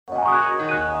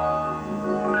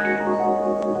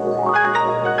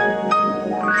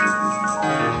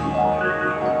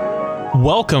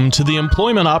Welcome to the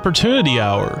Employment Opportunity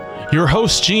Hour. Your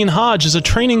host, Gene Hodge, is a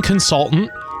training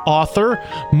consultant, author,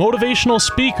 motivational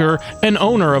speaker, and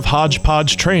owner of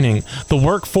Hodgepodge Training, the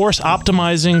workforce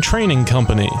optimizing training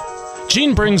company.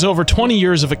 Gene brings over 20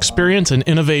 years of experience and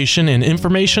innovation in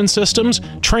information systems,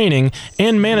 training,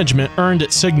 and management earned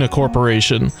at Cigna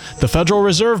Corporation, the Federal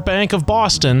Reserve Bank of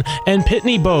Boston, and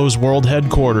Pitney Bowes World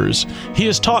Headquarters. He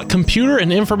has taught computer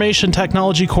and information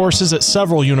technology courses at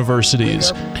several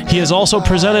universities. He has also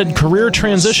presented career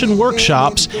transition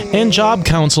workshops and job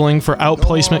counseling for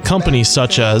outplacement companies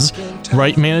such as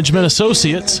Wright Management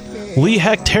Associates, Lee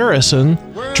Hecht Harrison,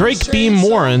 Drake Beam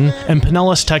Morin, and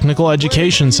Pinellas Technical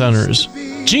Education Centers.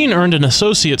 Gene earned an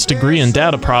associate's degree in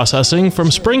data processing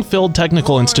from Springfield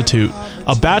Technical Institute,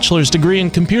 a bachelor's degree in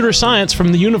computer science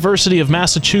from the University of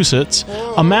Massachusetts,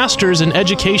 a master's in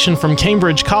education from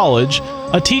Cambridge College,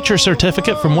 a teacher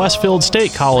certificate from Westfield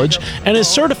State College, and is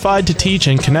certified to teach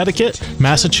in Connecticut,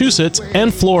 Massachusetts,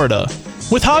 and Florida.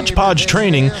 With Hodgepodge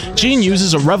Training, Gene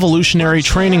uses a revolutionary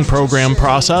training program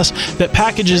process that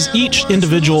packages each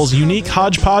individual's unique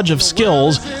hodgepodge of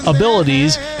skills,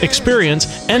 abilities,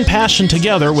 experience, and passion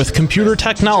together with computer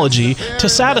technology to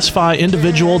satisfy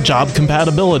individual job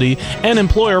compatibility and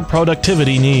employer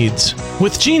productivity needs.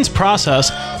 With Gene's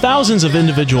process, thousands of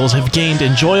individuals have gained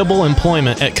enjoyable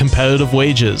employment at competitive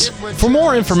wages. For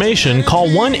more information, call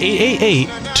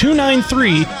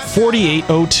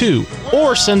 1-888-293-4802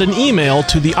 or send an email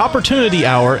to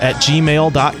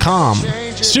theopportunityhour@gmail.com.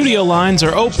 Studio lines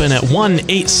are open at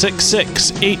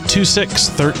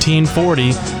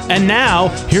 1-866-826-1340. And now,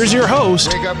 here's your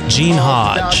host, Gene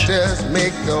Hodge.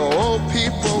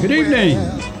 Good evening.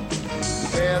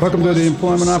 Welcome to the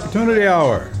Employment Opportunity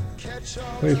Hour, a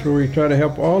place where we try to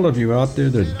help all of you out there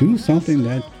to do something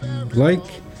that you like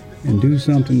and do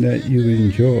something that you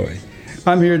enjoy.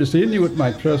 I'm here this evening with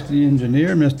my trusty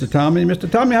engineer, Mr. Tommy. Mr.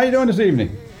 Tommy, how you doing this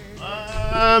evening?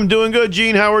 I'm doing good,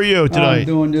 Gene. How are you tonight? I'm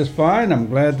doing just fine. I'm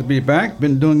glad to be back.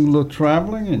 Been doing a little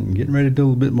traveling and getting ready to do a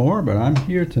little bit more, but I'm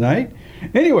here tonight.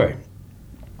 Anyway,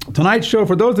 tonight's show,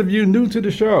 for those of you new to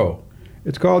the show,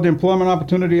 it's called the Employment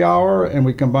Opportunity Hour, and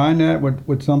we combine that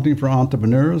with something for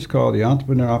entrepreneurs called the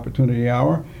Entrepreneur Opportunity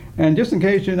Hour. And just in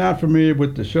case you're not familiar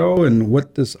with the show and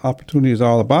what this opportunity is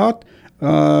all about,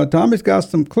 Tommy's got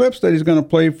some clips that he's going to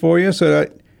play for you so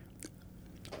that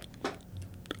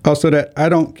I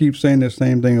don't keep saying the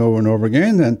same thing over and over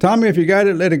again. And Tommy, if you got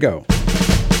it, let it go.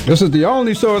 This is the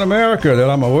only show in America that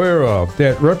I'm aware of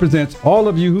that represents all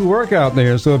of you who work out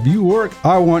there. So if you work,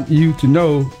 I want you to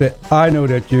know that I know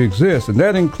that you exist. And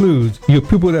that includes you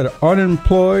people that are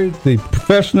unemployed, the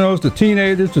professionals, the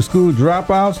teenagers, the school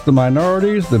dropouts, the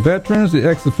minorities, the veterans, the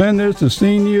ex-offenders, the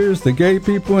seniors, the gay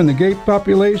people in the gay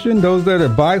population, those that are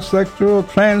bisexual,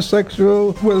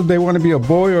 transsexual, whether they want to be a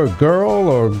boy or a girl,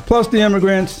 or plus the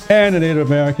immigrants and the Native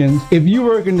Americans. If you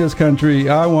work in this country,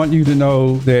 I want you to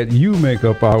know that you make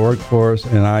up our workforce,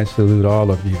 and I salute all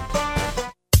of you.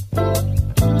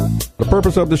 The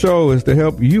purpose of the show is to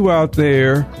help you out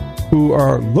there who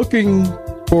are looking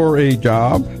for a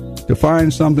job to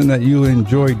find something that you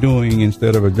enjoy doing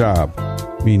instead of a job,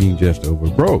 meaning just over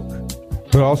broke.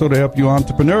 But also to help you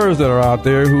entrepreneurs that are out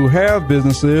there who have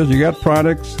businesses, you got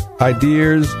products,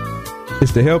 ideas.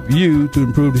 It's to help you to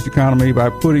improve this economy by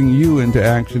putting you into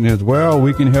action as well.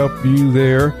 We can help you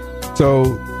there.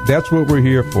 So that's what we're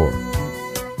here for.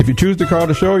 If you choose to call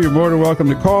the show, you're more than welcome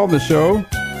to call the show.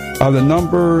 The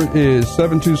number is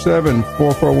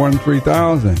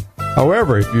 727-441-3000.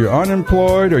 However, if you're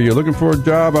unemployed or you're looking for a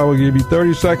job, I will give you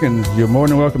 30 seconds. You're more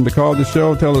than welcome to call the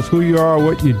show. Tell us who you are,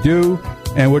 what you do,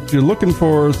 and what you're looking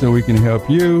for so we can help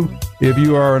you. If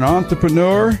you are an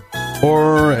entrepreneur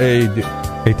or a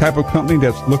type of company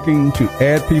that's looking to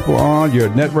add people on, you're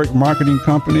a network marketing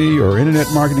company or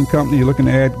internet marketing company, you're looking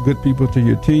to add good people to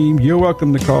your team, you're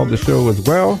welcome to call the show as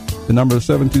well. The number is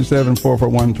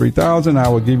 727-441-3000. I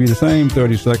will give you the same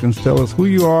 30 seconds. Tell us who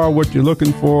you are, what you're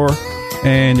looking for,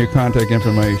 and your contact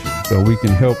information so we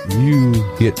can help you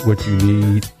get what you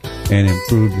need and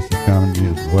improve this economy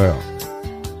as well.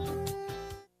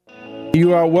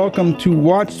 You are welcome to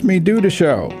watch me do the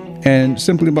show. And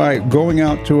simply by going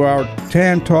out to our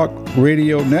Tan Talk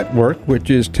radio network, which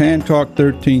is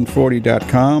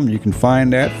tantalk1340.com, you can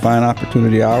find that, find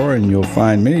Opportunity Hour, and you'll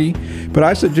find me. But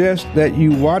I suggest that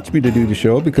you watch me to do the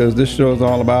show because this show is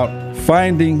all about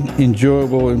finding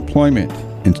enjoyable employment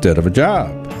instead of a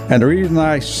job. And the reason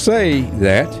I say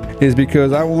that is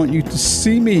because I want you to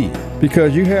see me,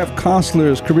 because you have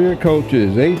counselors, career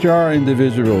coaches, HR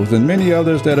individuals, and many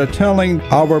others that are telling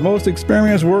our most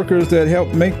experienced workers that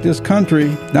help make this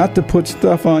country not to put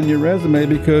stuff on your resume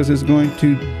because it's going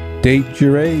to date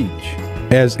your age.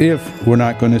 as if we're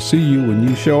not going to see you when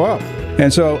you show up.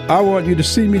 And so I want you to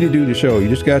see me to do the show. You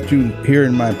just got you here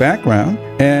in my background,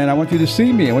 and I want you to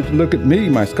see me. I want you to look at me,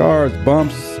 my scars,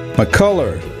 bumps, my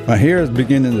color. My hair is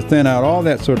beginning to thin out, all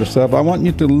that sort of stuff. I want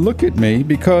you to look at me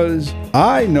because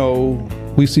I know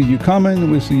we see you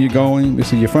coming, we see you going, we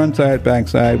see your front side, back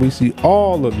side. We see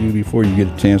all of you before you get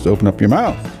a chance to open up your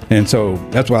mouth. And so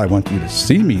that's why I want you to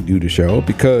see me do the show,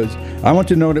 because I want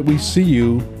you to know that we see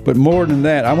you. But more than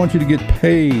that, I want you to get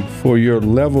paid for your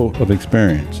level of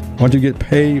experience. I want you to get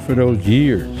paid for those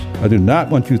years. I do not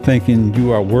want you thinking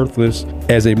you are worthless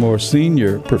as a more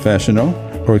senior professional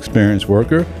or experienced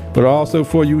worker, but also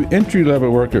for you entry-level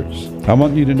workers. I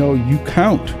want you to know you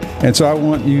count. And so I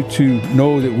want you to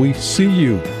know that we see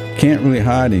you. Can't really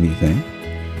hide anything.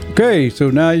 Okay, so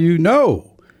now you know,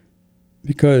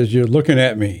 because you're looking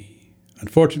at me.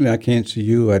 Unfortunately, I can't see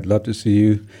you. I'd love to see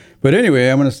you. But anyway,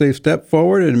 I'm going to say step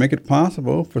forward and make it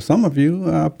possible for some of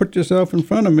you. Put yourself in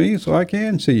front of me so I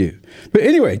can see you. But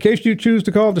anyway, in case you choose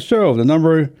to call the show, the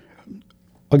number,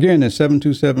 again, is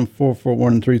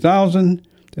 727-441-3000.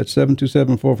 That's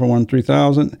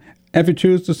 727-441-3000. If you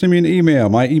choose to send me an email,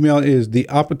 my email is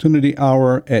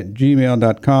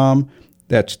theopportunityhour@gmail.com.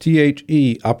 That's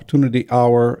THE,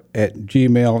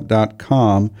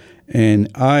 opportunityhour@gmail.com.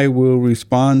 And I will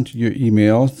respond to your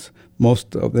emails,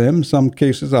 most of them. Some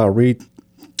cases I'll read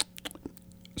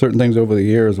certain things over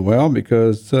the air as well,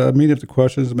 because if the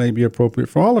questions may be appropriate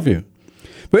for all of you.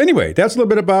 But anyway, that's a little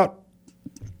bit about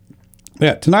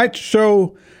that. Tonight's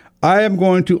show, I am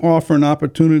going to offer an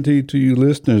opportunity to you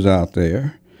listeners out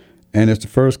there, and it's the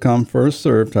first come, first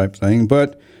serve type thing,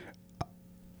 but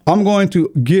I'm going to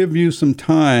give you some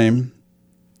time,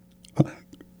 I'm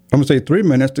going to say 3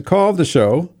 minutes, to call the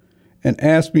show and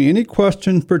ask me any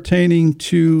question pertaining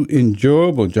to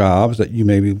enjoyable jobs that you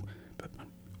maybe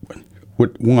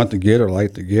would want to get or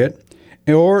like to get,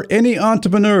 or any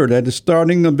entrepreneur that is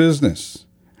starting a business.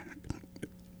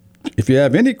 If you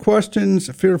have any questions,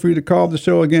 feel free to call the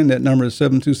show. Again, that number is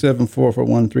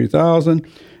 727-441-3000,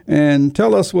 and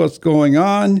tell us what's going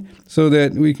on so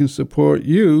that we can support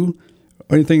you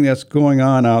or anything that's going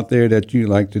on out there that you'd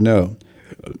like to know.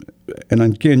 And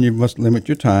again, you must limit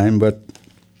your time, but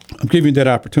I'm giving you that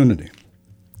opportunity.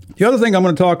 The other thing I'm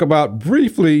going to talk about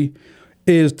briefly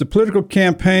is the political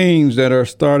campaigns that are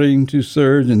starting to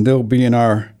surge, and they'll be in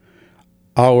our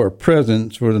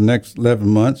presence for the next 11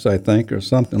 months, I think, or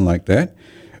something like that.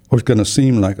 Or it's going to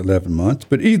seem like 11 months.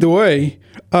 But either way,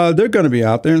 they're going to be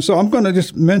out there. And so I'm going to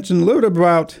just mention a little bit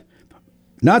about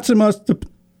not so much the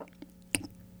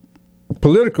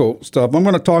political stuff. I'm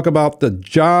going to talk about the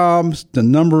jobs, the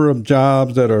number of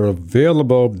jobs that are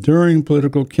available during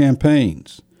political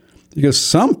campaigns. Because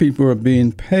some people are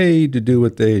being paid to do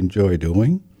what they enjoy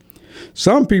doing.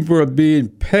 Some people are being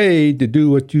paid to do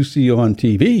what you see on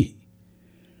TV.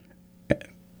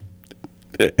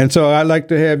 And so I'd like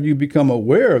to have you become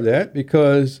aware of that,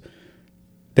 because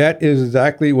that is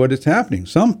exactly what is happening.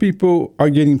 Some people are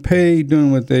getting paid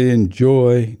doing what they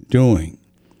enjoy doing.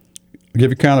 I'm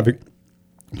going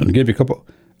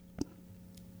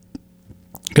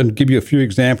to give you a few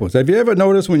examples. Have you ever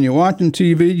noticed when you're watching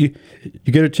TV, you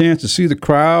get a chance to see the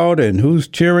crowd and who's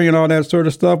cheering and all that sort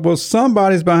of stuff? Well,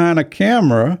 somebody's behind a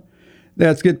camera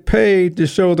that's get paid to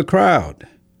show the crowd.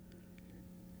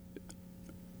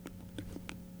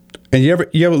 And you ever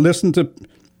listen to,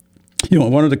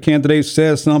 one of the candidates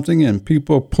says something and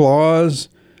people applause,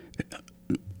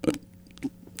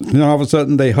 and all of a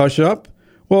sudden they hush up?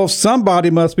 Well, somebody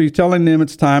must be telling them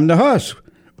it's time to hush,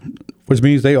 which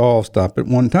means they all stop at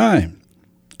one time.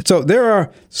 So there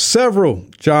are several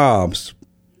jobs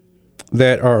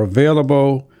that are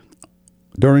available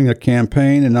during a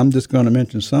campaign, and I'm just going to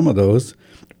mention some of those.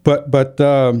 But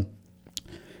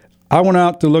I went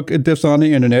out to look at this on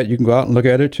the internet. You can go out and look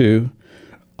at it too.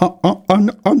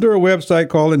 Under a website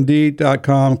called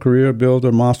Indeed.com, Career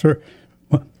Builder Monster,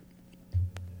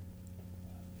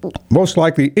 most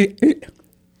likely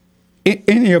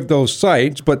any of those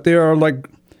sites, but there are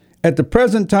at the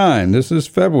present time, this is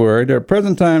February,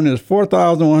 there's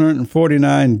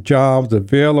 4,149 jobs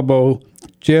available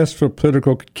just for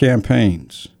political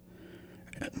campaigns.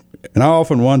 And I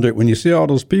often wonder, when you see all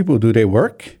those people, do they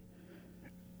work?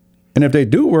 And if they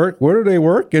do work, where do they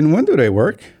work and when do they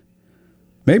work?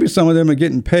 Maybe some of them are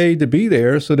getting paid to be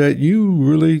there so that you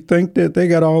really think that they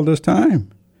got all this time.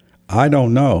 I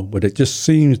don't know, but it just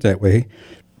seems that way.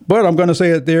 But I'm going to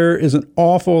say that there is an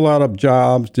awful lot of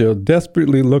jobs. They're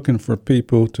desperately looking for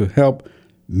people to help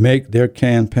make their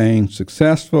campaign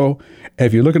successful.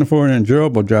 If you're looking for an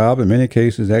enjoyable job, in many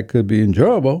cases that could be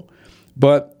enjoyable,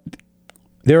 but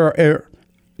there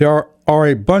are are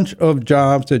a bunch of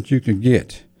jobs that you can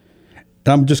get.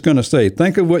 I'm just going to say,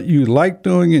 think of what you like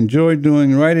doing, enjoy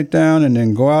doing, write it down, and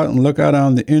then go out and look out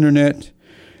on the internet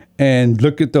and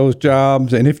look at those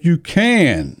jobs. And if you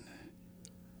can,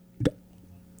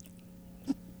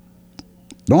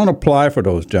 don't apply for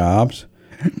those jobs.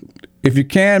 If you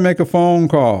can, make a phone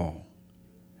call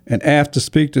and ask to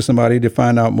speak to somebody to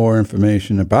find out more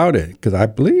information about it, because I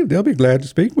believe they'll be glad to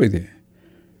speak with you.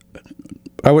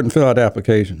 I wouldn't fill out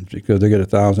applications because they get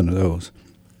 1,000 of those.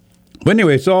 But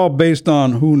anyway, it's all based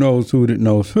on who knows who that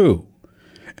knows who.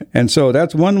 And so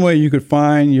that's one way you could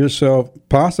find yourself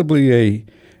possibly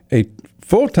a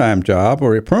full-time job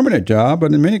or a permanent job,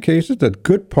 but in many cases a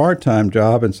good part-time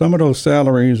job, and some of those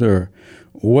salaries are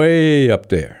way up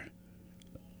there.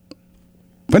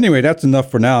 But anyway, that's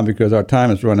enough for now because our time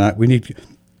has run out. We need to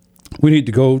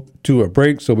go to a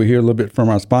break, so we hear a little bit from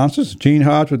our sponsors. Gene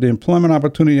Hodge with the Employment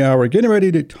Opportunity Hour, getting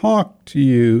ready to talk to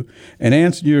you and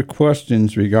answer your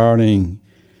questions regarding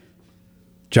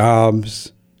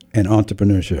jobs and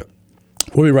entrepreneurship.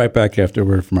 We'll be right back after a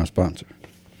word from our sponsor.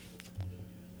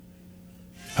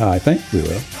 I think we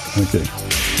will. Okay.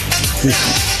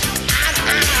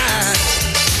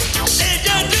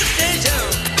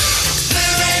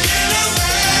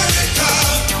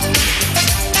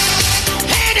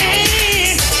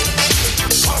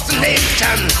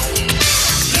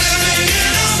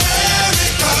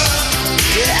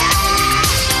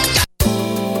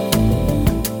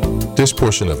 This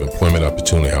portion of Employment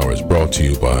Opportunity Hour is brought to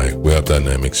you by Web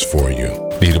Dynamics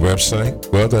 4U. Need a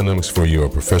website? Web Dynamics 4U are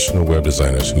professional web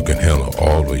designers who can handle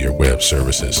all of your web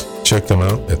services. Check them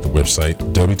out at the website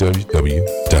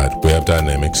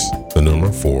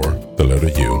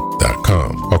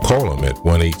www.webdynamics4u.com or call them at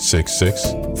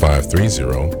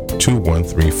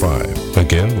 1-866-530-2135.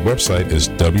 Again, the website is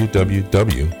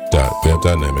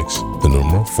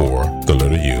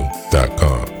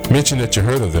www.webdynamics4u.com. Mention that you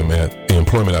heard of them at the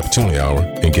Employment Opportunity Hour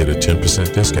and get a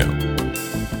 10% discount.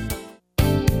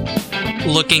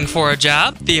 Looking for a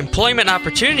job? The Employment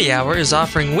Opportunity Hour is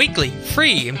offering weekly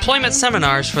free employment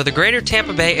seminars for the greater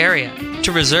Tampa Bay area.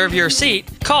 To reserve your seat,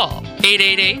 call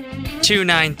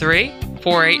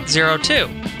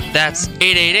 888-293-4802. That's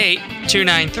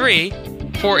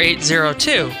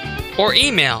 888-293-4802. Or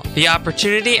email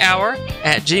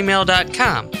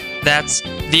theopportunityhour@gmail.com. That's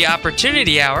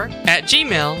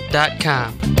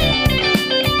theopportunityhour@gmail.com.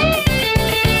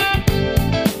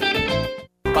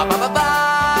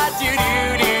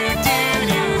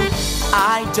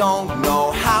 I don't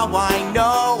know how I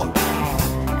know,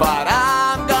 but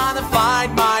I'm gonna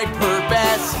find my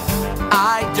purpose.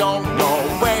 I don't know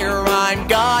where I'm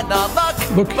gonna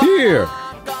look here,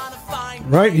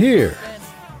 right here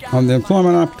on the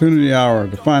Employment Opportunity Hour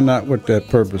to find out what that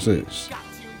purpose is.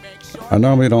 I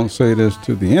normally don't say this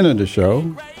to the end of the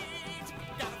show,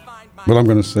 but I'm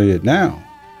going to say it now.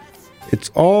 It's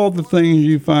all the things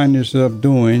you find yourself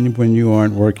doing when you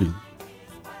aren't working,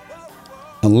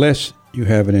 unless you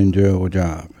have an enjoyable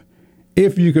job.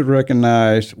 If you could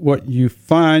recognize what you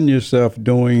find yourself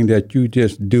doing that you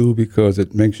just do because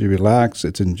it makes you relax,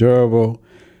 it's enjoyable,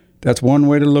 that's one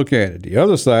way to look at it. The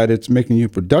other side, it's making you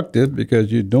productive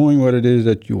because you're doing what it is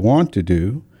that you want to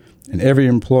do, and every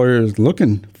employer is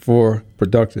looking for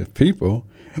productive people.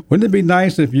 Wouldn't it be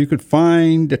nice if you could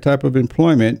find the type of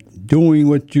employment doing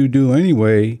what you do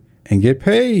anyway and get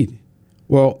paid?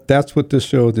 Well, that's what this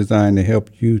show is designed to help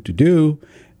you to do,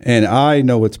 and I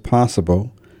know it's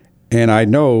possible, and I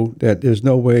know that there's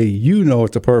no way you know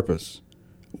it's a purpose.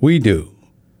 We do,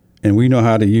 and we know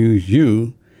how to use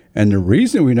you, and the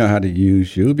reason we know how to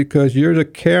use you because you're the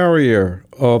carrier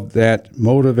of that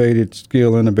motivated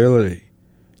skill and ability.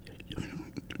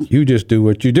 You just do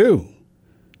what you do.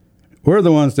 We're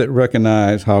the ones that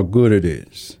recognize how good it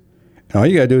is. And all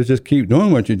you got to do is just keep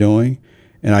doing what you're doing.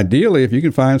 And ideally, if you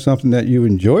can find something that you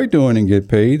enjoy doing and get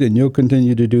paid, then you'll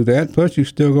continue to do that. Plus, you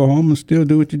still go home and still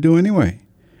do what you do anyway.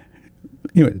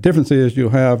 You know, the difference is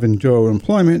you'll have enjoyable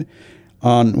employment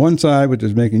on one side, which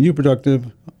is making you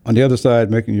productive. On the other side,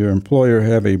 making your employer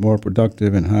have a more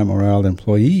productive and high morale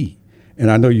employee. And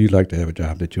I know you'd like to have a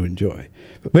job that you enjoy.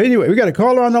 But anyway, we got a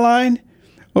caller on the line.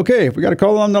 Okay, if we got a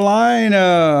caller on the line,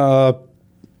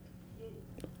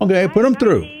 okay, put them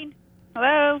through. Gene.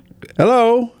 Hello.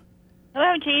 Hello.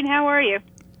 Hello, Gene. How are you?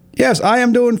 Yes, I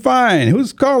am doing fine.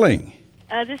 Who's calling?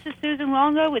 This is Susan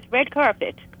Longo with Red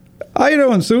Carpet. How you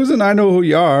doing, Susan? I know who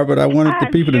you are, but I wanted the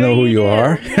people to know who you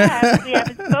are. Yes, we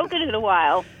haven't spoken in a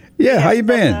while. Yeah, how you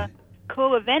been? A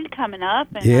cool event coming up,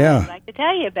 and Yeah. I'd like to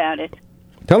tell you about it.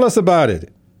 Tell us about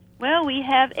it. Well, we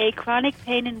have a Chronic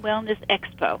Pain and Wellness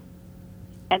Expo,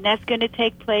 and that's going to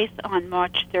take place on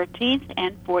March 13th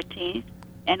and 14th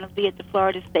and it'll be at the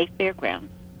Florida State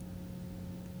Fairgrounds.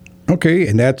 Okay,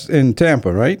 and that's in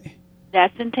Tampa, right?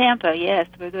 That's in Tampa, yes.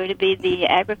 We're going to be the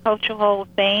Agricultural Hall of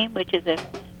Fame, which is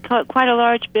quite a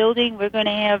large building. We're going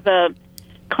to have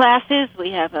classes.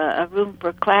 We have a room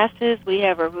for classes. We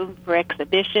have a room for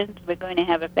exhibitions. We're going to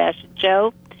have a fashion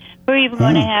show. We're even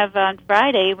going to have, on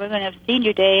Friday, we're going to have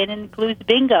Senior Day, and it includes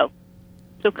bingo.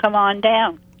 So come on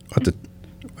down.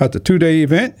 That's a 2-day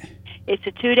event? It's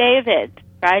a 2-day event,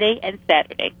 Friday and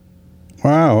Saturday.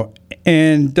 Wow.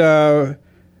 And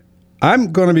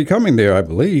I'm going to be coming there, I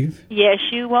believe. Yes,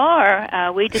 you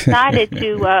are. We decided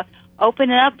to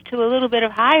open it up to a little bit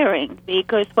of hiring,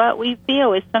 because what we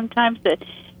feel is sometimes the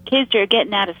kids are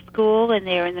getting out of school and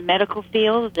they're in the medical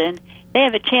field, and they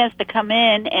have a chance to come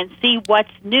in and see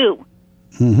what's new.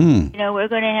 Mm-hmm. You know, we're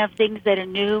going to have things that are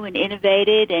new and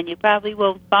innovative, and you probably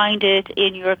won't find it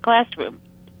in your classroom.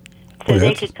 So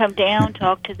they could come down,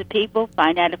 talk to the people,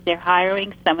 find out if they're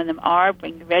hiring. Some of them are.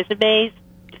 Bring the resumes.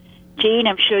 Gene,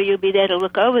 I'm sure you'll be there to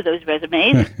look over those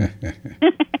resumes.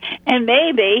 And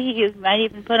maybe you might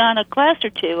even put on a class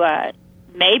or two.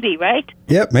 Maybe, right?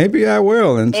 Yep, maybe I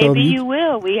will. And maybe you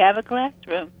will. We have a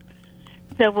classroom.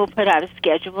 So we'll put out a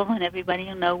schedule, and everybody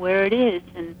will know where it is.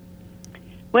 And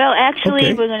well,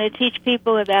 actually, we're going to teach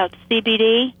people about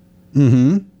CBD.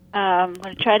 Mm-hmm. I'm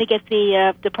going to try to get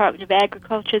the Department of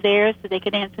Agriculture there so they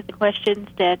can answer the questions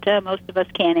that most of us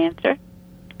can't answer,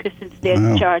 because since they're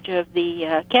in charge of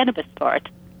the cannabis part.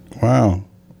 Wow.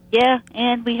 Yeah,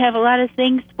 and we have a lot of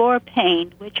things for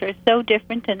pain, which are so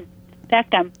different. And in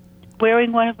fact, I'm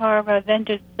wearing one of our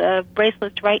vendors'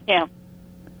 bracelets right now.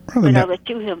 But I'll let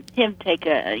him take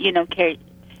carry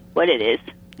what it is.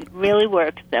 It really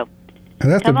works. So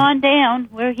come on down.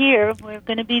 We're here. We're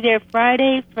going to be there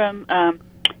Friday from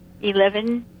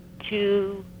 11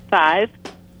 to 5,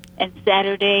 and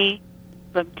Saturday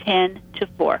from 10 to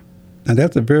 4. And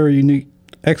that's a very unique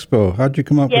expo. How'd you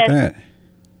come up with that?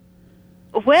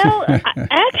 Well,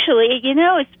 actually,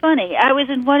 it's funny. I was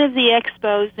in one of the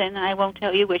expos, and I won't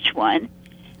tell you which one.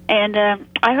 And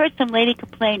I heard some lady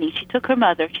complaining. She took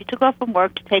off from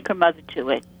work to take her mother to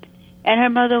it. And her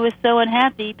mother was so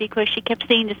unhappy because she kept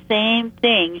seeing the same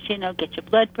things, get your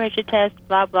blood pressure test,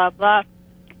 blah, blah, blah.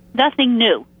 Nothing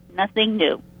new.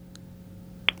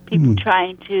 People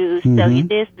trying to sell you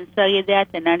this and sell you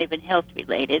that. They're not even health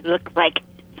related. It looks like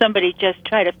somebody just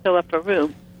tried to fill up a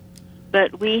room.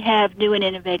 But we have new and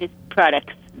innovative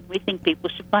products. We think people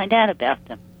should find out about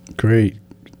them. Great.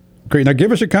 Now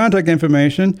give us your contact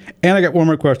information, and I got one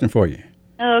more question for you.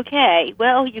 Okay.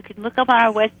 Well, you can look up on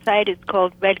our website. It's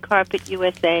called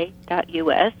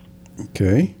redcarpetusa.us.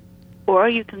 Okay. Or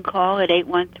you can call at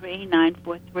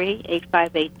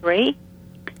 813-943-8583.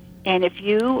 And if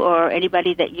you or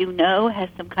anybody that you know has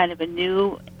some kind of an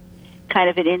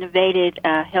innovative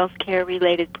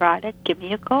healthcare-related product, give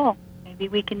me a call. Maybe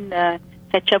we can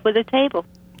set you up with a table.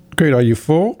 Great. Are you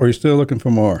full, or are you still looking for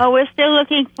more? Oh, we're still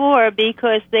looking for,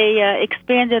 because they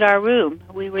expanded our room.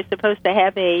 We were supposed to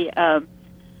have a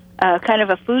kind of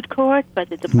a food court, but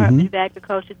the Department of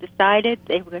Agriculture decided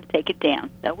they were going to take it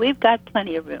down. So we've got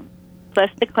plenty of room,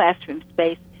 plus the classroom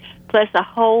space, plus a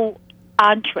whole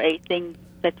entree thing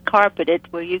that's carpeted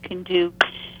where you can do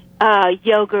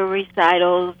yoga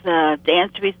recitals,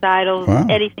 dance recitals,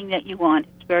 anything that you want.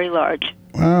 It's very large.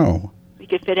 Wow. We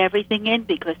could fit everything in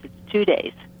because it's 2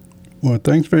 days. Well,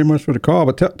 thanks very much for the call.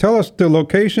 But tell us the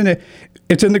location.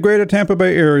 It's in the greater Tampa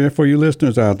Bay area for you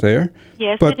listeners out there.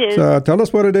 Yes, but, it is. Tell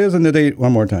us what it is and the date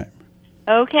one more time.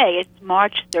 Okay, it's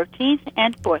March 13th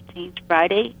and 14th,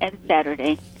 Friday and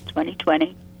Saturday,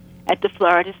 2020, at the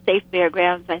Florida State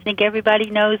Fairgrounds. I think everybody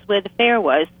knows where the fair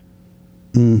was.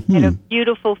 Mm-hmm. And a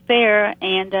beautiful fair,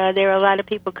 and there are a lot of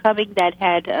people coming that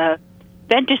had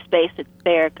vendor space at the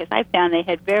fair, because I found they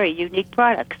had very unique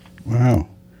products. Wow.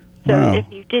 So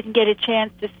if you didn't get a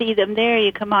chance to see them there,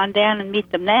 you come on down and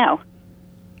meet them now.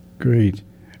 Great.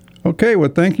 Okay, well,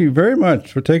 thank you very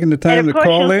much for taking the time to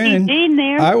call in. And Gene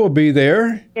there. I will be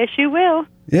there. Yes, you will.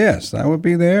 Yes, I will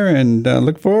be there, and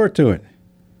look forward to it.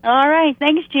 All right.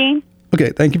 Thanks, Gene. Okay,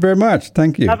 thank you very much.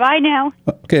 Thank you. Bye-bye now.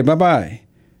 Okay, bye-bye.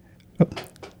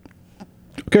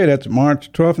 Okay, that's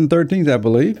March 12th and 13th, I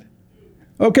believe.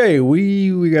 Okay,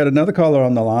 we got another caller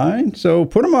on the line, so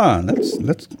put them on.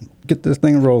 Let's get this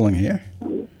thing rolling here.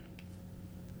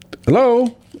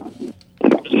 Hello.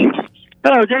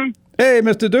 Hello, Jay. Hey,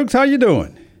 Mr. Dukes, how you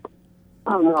doing?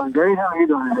 I'm doing great. How are you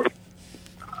doing?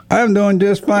 I'm doing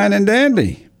just fine and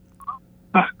dandy.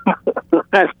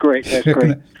 That's great. That's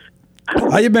great.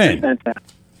 How you been?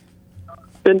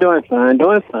 Been doing fine.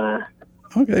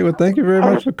 Okay, well, thank you very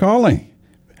much for calling.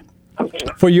 Trying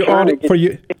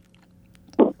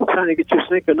trying to get you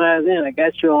synchronized in. I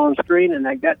got you on screen and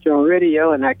I got you on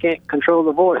radio, and I can't control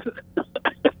the voices.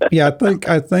 Yeah,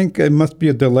 I think it must be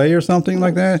a delay or something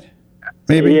like that.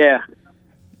 Maybe. Yeah.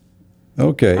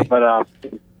 Okay. But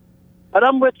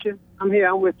I'm with you. I'm here.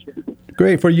 I'm with you.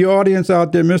 Great. For your audience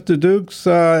out there, Mr. Dukes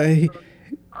he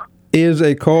is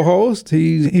a co-host.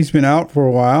 He's been out for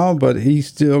a while, but he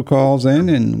still calls in,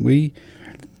 and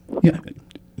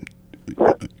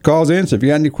calls in. So if you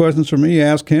got any questions for me,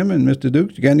 ask him. And Mr.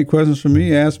 Dukes, you got any questions for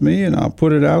me, ask me, and I'll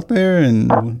put it out there,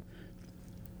 and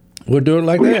we'll do it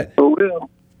like that. We sure will.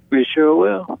 We sure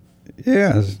will.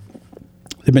 Yeah.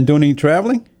 You been doing any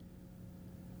traveling?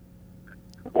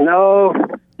 No,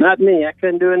 not me. I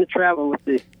couldn't do any travel with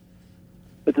the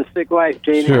sick wife,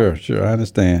 Janie. Sure. I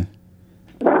understand.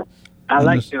 I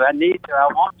like to. I need to. I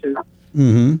want to.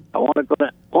 Mm-hmm. I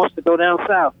want to go down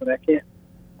south, but I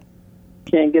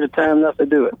can't get a time enough to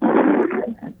do it.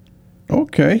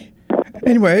 Okay.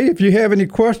 Anyway, if you have any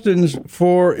questions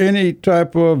for any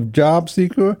type of job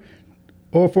seeker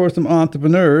or for some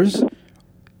entrepreneurs,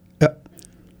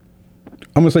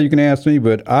 I'm going to say you can ask me,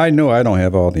 but I know I don't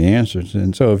have all the answers.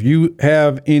 And so if you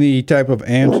have any type of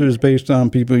answers based on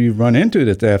people you've run into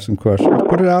that ask some questions,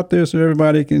 put it out there so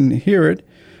everybody can hear it,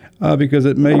 because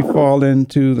it may fall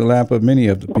into the lap of many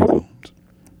of the people.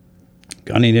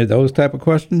 Got any of those type of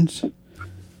questions?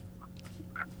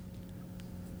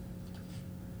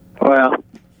 Well,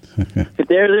 if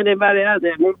there's anybody out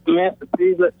there who can answer,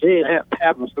 please let Jay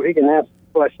have him so he can answer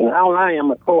the question. I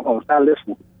am a co-host. I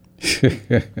listen.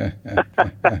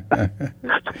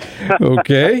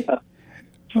 Okay.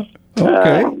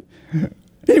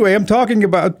 Anyway, I'm talking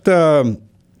about. I'm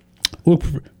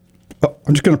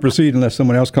just going to proceed unless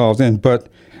someone else calls in, but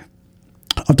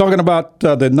I'm talking about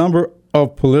the number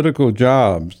of political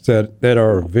jobs that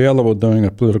are available during a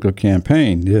political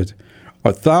campaign. There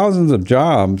are thousands of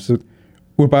jobs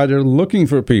whereby they're looking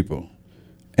for people,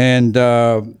 and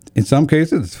in some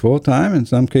cases it's full-time, in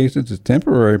some cases it's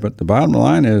temporary, but the bottom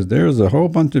line is there's a whole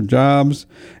bunch of jobs,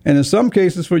 and in some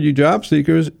cases for you job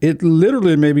seekers, it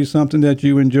literally may be something that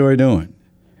you enjoy doing.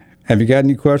 Have you got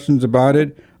any questions about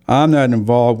it? I'm not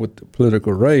involved with the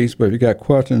political race, but if you got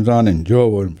questions on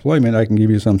enjoyable employment, I can give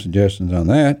you some suggestions on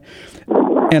that.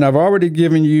 And I've already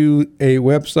given you a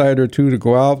website or two to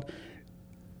go out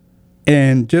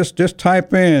and just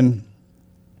type in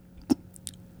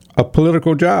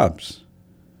political jobs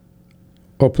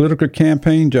or political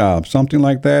campaign jobs, something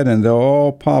like that, and they'll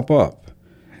all pop up.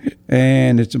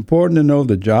 And it's important to know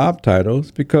the job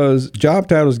titles because job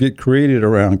titles get created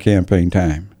around campaign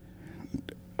time.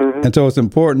 Mm-hmm. And so it's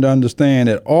important to understand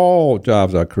that all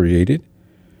jobs are created,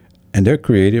 and they're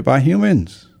created by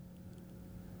humans.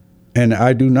 And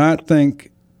I do not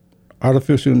think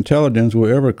artificial intelligence will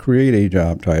ever create a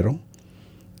job title.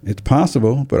 It's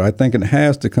possible, but I think it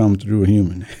has to come through a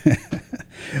human.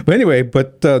 But anyway,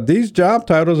 these job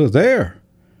titles are there.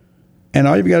 And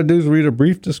all you've got to do is read a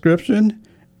brief description.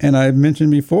 And I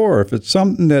mentioned before, if it's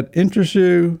something that interests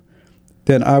you,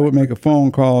 then I would make a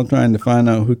phone call trying to find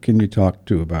out who can you talk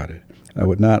to about it. I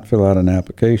would not fill out an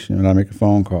application, and I'd make a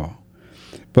phone call.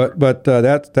 But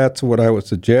that's what I would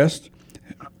suggest.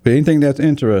 But anything that's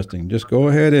interesting, just go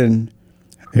ahead and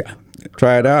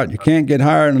try it out. You can't get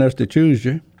hired unless they choose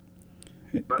you.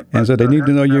 And so they need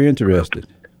to know you're interested.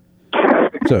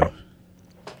 So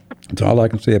that's all I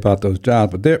can say about those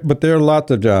jobs. But there are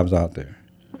lots of jobs out there.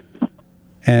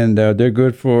 And they're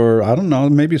good for, I don't know,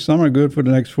 maybe some are good for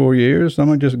the next 4 years. Some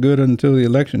are just good until the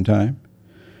election time.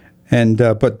 And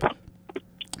but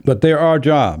there are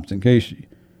jobs, in case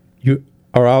you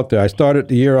are out there. I started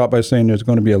the year out by saying there's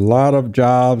going to be a lot of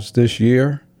jobs this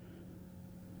year.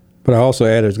 But I also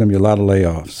added there's going to be a lot of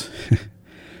layoffs.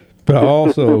 But I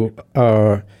also,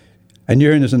 and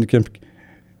you're hearing this in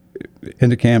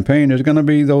the campaign, there's going to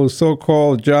be those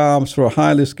so-called jobs for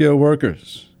highly skilled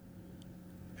workers.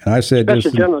 And I said this.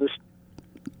 Journalists.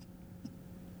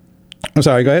 I'm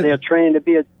sorry, go ahead. If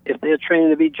they're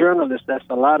trained to be journalists, that's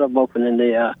a lot of them open in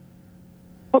the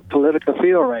political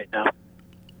field right now.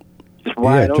 Just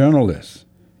wide open. Journalists.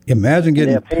 Imagine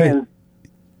getting paid.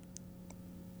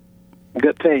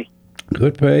 Good pay.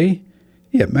 Good pay?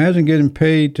 Yeah, imagine getting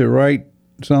paid to write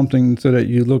something so that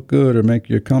you look good or make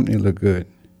your company look good.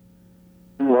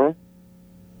 Mm-hmm.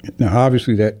 Now,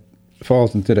 obviously, that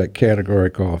falls into that category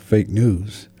called fake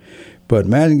news. But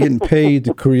imagine getting paid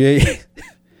to create.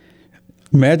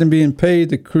 Imagine being paid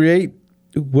to create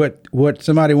what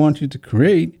somebody wants you to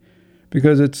create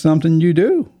because it's something you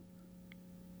do.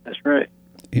 That's right.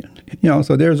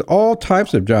 So there's all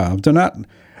types of jobs. They're not.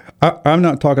 I'm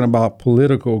not talking about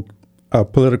political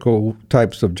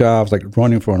types of jobs like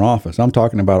running for an office. I'm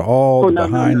talking about all the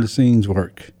behind-the-scenes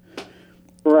work.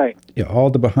 Right. Yeah, all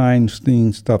the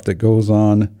behind-the-scenes stuff that goes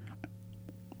on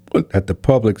that the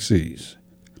public sees.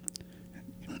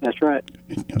 That's right.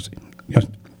 Yes.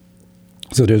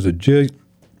 So there's a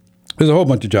whole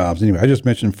bunch of jobs. Anyway, I just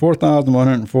mentioned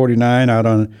 4,149 out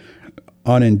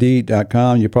on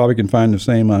Indeed.com. You probably can find the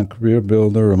same on Career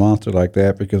Builder or Monster like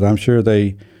that, because I'm sure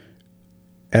they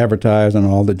advertise on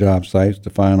all the job sites to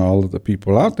find all of the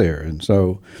people out there. And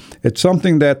so it's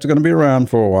something that's going to be around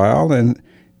for a while.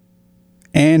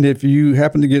 And if you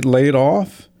happen to get laid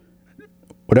off,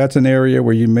 well, that's an area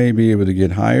where you may be able to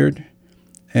get hired,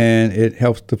 and it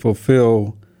helps to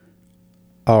fulfill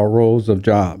our roles of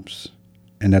jobs.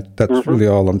 And that's really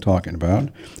all I'm talking about,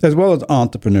 as well as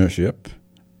entrepreneurship.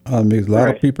 Because a lot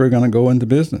of people are going to go into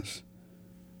business.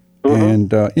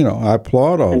 And, I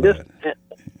applaud all that.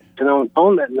 And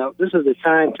on that note, this is the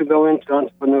time to go into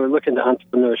look into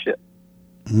entrepreneurship.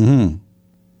 Mm-hmm.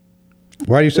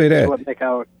 Why do you say that?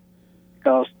 Because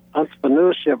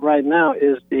entrepreneurship right now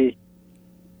is the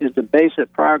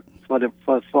basic part for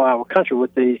our country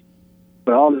with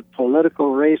all the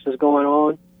political races going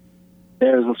on.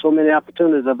 There's so many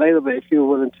opportunities available if you're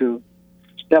willing to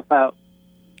step out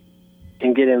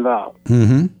and get involved.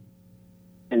 Mm-hmm.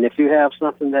 And if you have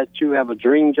something that you have a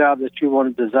dream job that you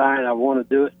want to design, I want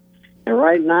to do it. And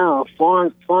right now,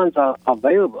 funds are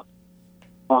available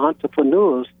for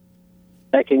entrepreneurs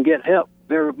that can get help,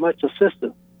 very much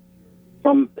assistance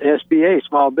from SBA,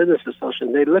 Small Business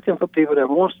Association. They're looking for people that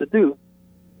wants to do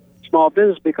small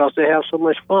business because they have so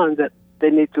much fun that they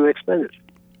need to expend it.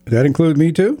 Does that include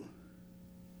me too?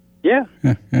 Yeah.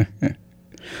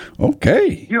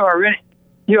 Okay. You're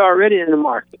already in the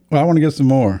market. Well, I want to get some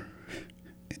more.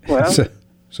 Well.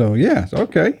 so yes,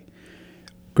 okay.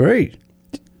 Great.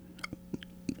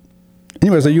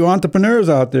 Anyway, so you entrepreneurs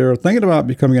out there are thinking about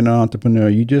becoming an entrepreneur.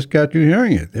 You just got you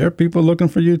hearing it. There are people looking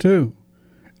for you too.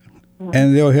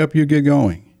 And they'll help you get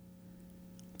going.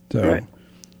 So,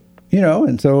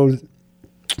 and so,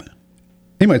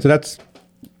 anyway, so that's,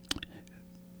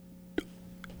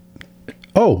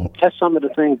 that's some of the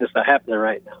things that are happening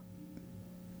right now.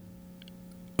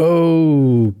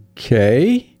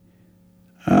 Okay.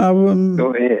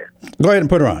 Go ahead. Go ahead and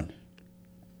put her on.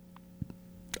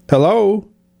 Hello?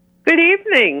 Good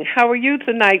evening. How are you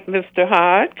tonight, Mr.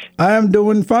 Hodge? I am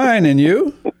doing fine, and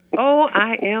you? Oh,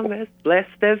 I am as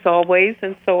blessed as always,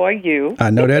 and so are you. I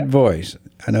know that voice.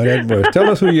 Tell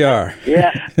us who you are.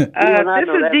 Yeah. This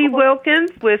is Dee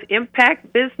Wilkins with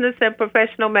Impact Business and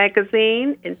Professional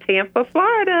Magazine in Tampa,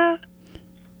 Florida.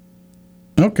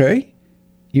 Okay.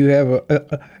 You have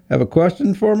a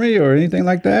question for me or anything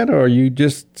like that, or you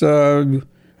just would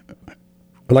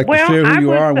like to share who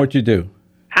you are and what you do?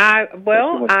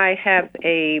 I have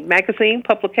a magazine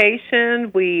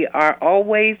publication. We are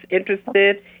always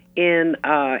interested in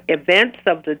events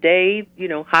of the day,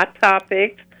 hot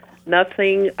topics,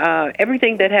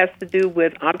 everything that has to do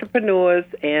with entrepreneurs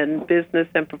and business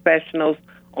and professionals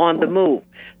on the move.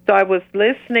 So I was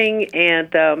listening,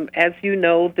 and as you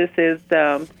know, this is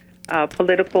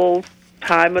political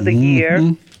time of the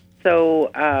year.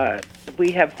 So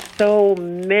we have so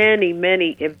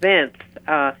many events.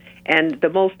 And the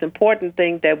most important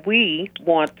thing that we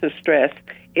want to stress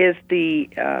is the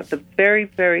very,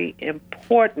 very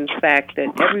important fact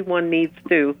that everyone needs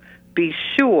to be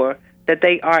sure that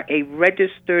they are a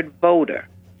registered voter.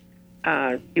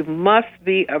 You must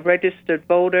be a registered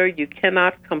voter. You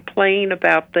cannot complain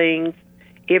about things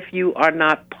if you are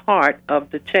not part of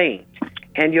the change.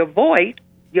 And your voice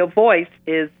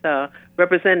is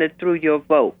represented through your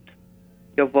vote.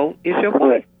 Your vote is your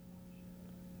voice.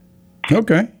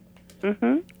 Okay.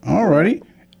 All righty.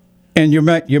 And your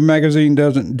magazine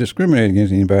doesn't discriminate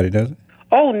against anybody, does it?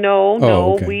 Oh,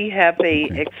 no. Okay. We have a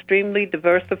extremely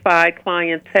diversified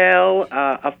clientele,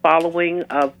 a following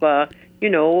of,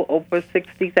 over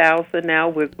 60,000 now.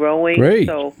 We're growing. Great.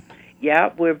 So,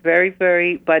 yeah, we're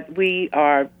very, but we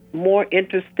are more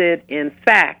interested in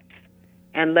facts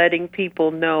and letting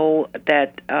people know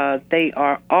that they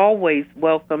are always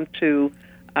welcome to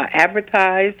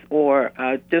advertise or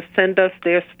just send us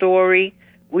their story.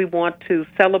 We want to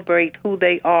celebrate who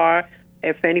they are.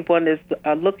 If anyone is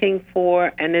looking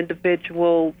for an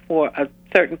individual for a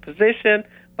certain position,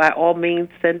 by all means,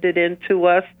 send it in to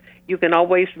us. You can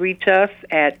always reach us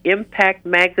at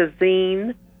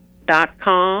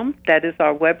impactmagazine.com. That is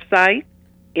our website,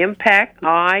 Impact,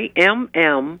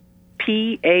 IMMPACT,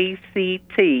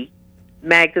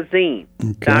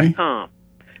 magazine.com.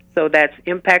 So that's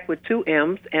Impact with 2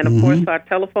 M's. And, of course, our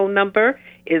telephone number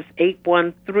is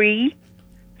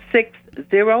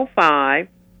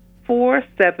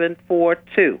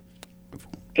 813-605-4742.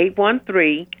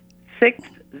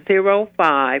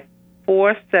 813-605-4742.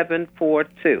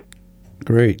 4742.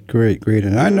 Great.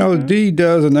 And I know Dee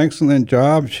does an excellent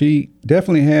job. She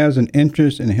definitely has an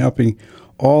interest in helping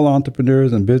all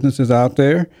entrepreneurs and businesses out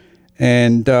there.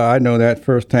 And I know that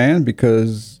firsthand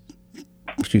because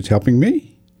she's helping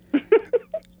me.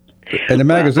 And the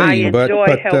magazine. I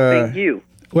enjoy helping you.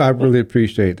 Well, I really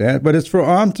appreciate that. But it's for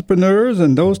entrepreneurs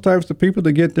and those types of people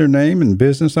to get their name and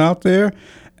business out there.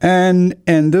 And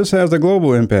this has a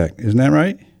global impact. Isn't that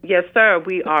right? Yes, sir.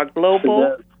 We are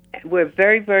global. We're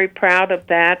very, very proud of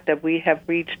that we have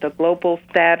reached a global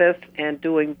status and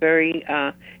doing very,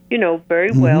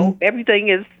 very well. Everything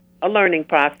is a learning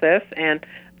process. And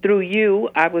through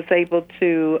you, I was able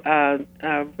to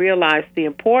realize the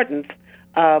importance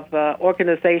of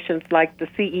organizations like the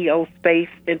CEO Space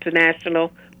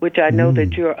International, which I know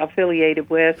that you're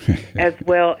affiliated with, as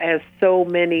well as so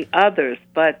many others.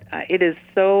 But it is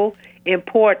so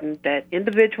important that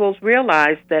individuals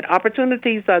realize that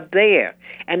opportunities are there.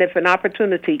 And if an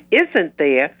opportunity isn't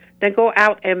there, then go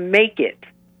out and make it.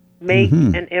 Make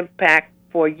an impact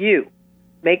for you.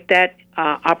 Make that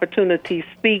opportunity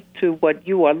speak to what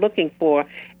you are looking for,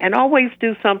 and always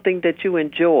do something that you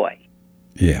enjoy.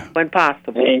 Yeah. When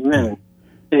possible. Amen.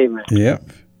 Yep.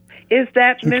 Is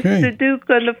that Mr. Duke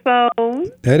on the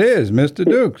phone? That is Mr.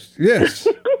 Dukes. Yes.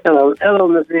 Hello,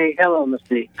 Miss D. Hello, Miss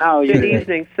D. How are you? Good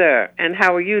evening, sir. And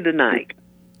how are you tonight?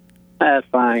 That's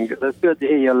fine. It's good to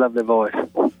hear your lovely voice.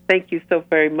 Thank you so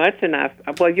very much. And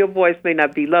your voice may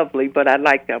not be lovely, but I'm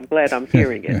glad I'm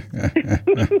hearing it.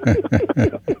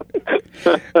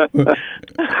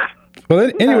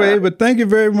 Well, anyway, but thank you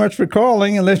very much for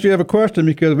calling, unless you have a question,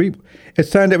 because it's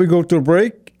time that we go to a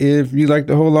break. If you'd like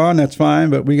to hold on, that's fine,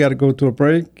 but we got to go to a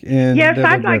break. And yes,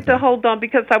 I'd like to hold on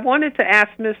because I wanted to ask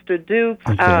Mr. Duke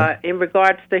in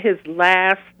regards to his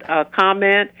last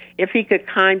comment, if he could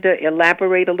kind of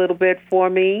elaborate a little bit for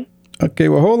me. Okay,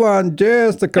 well, hold on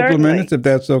just a couple of minutes, if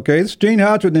that's okay. It's Gene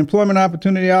Hodge with the Employment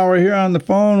Opportunity Hour here on the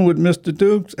phone with Mr.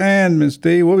 Dukes and Ms.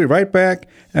 D. We'll be right back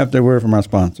after a word from our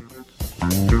sponsor.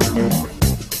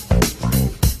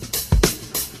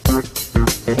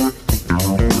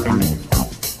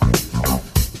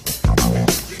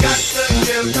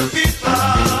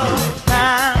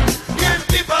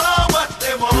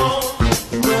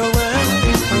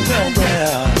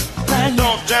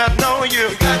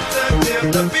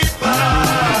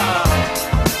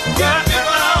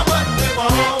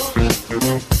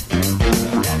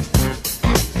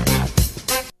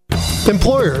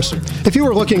 Employers, if you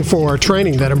are looking for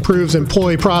training that improves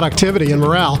employee productivity and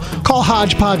morale, call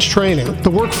Hodgepodge Training, the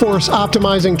workforce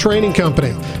optimizing training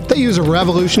company. They use a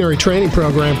revolutionary training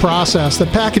program process that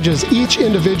packages each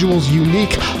individual's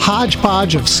unique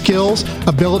hodgepodge of skills,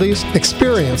 abilities,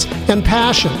 experience, and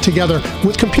passion together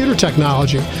with computer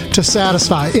technology to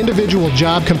satisfy individual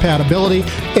job compatibility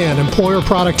and employer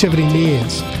productivity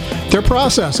needs. Their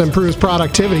process improves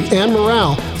productivity and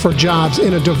morale for jobs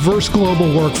in a diverse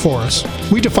global workforce.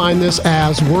 We define this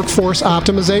as workforce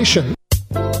optimization.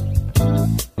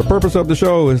 The purpose of the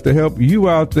show is to help you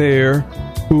out there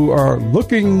who are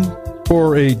looking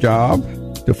for a job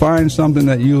to find something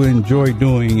that you enjoy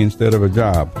doing instead of a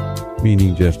job,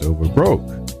 meaning just over broke.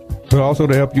 But also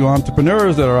to help you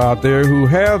entrepreneurs that are out there who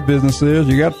have businesses,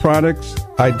 you got products,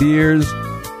 ideas.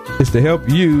 It's to help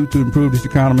you to improve this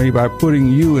economy by putting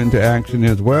you into action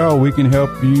as well. We can help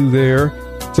you there.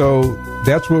 So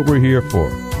that's what we're here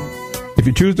for. If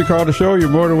you choose to call the show, you're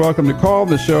more than welcome to call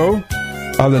the show.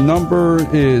 The number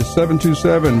is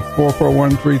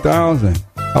 727-441-3000.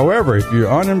 However, if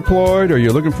you're unemployed or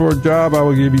you're looking for a job, I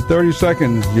will give you 30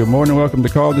 seconds. You're more than welcome to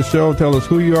call the show. Tell us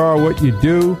who you are, what you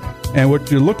do, and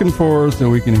what you're looking for so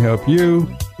we can help you.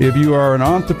 If you are an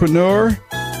entrepreneur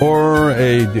or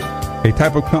a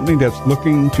type of company that's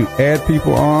looking to add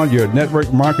people on, you're a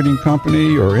network marketing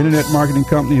company or internet marketing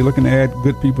company, you're looking to add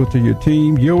good people to your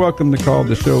team, you're welcome to call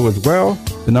the show as well.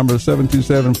 The number is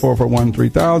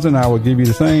 727-441-3000. I will give you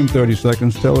the same 30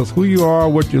 seconds. Tell us who you are,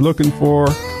 what you're looking for,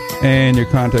 and your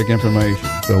contact information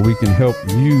so we can help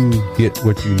you get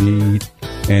what you need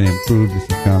and improve this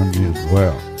economy as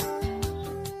well.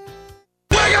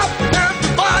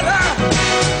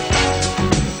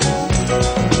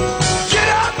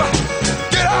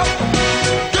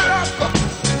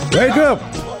 Wake up!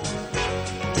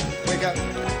 Wake up.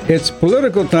 It's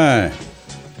political time.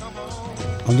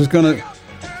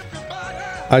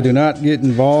 I do not get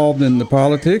involved in the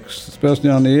politics, especially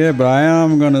on the air, but I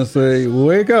am going to say,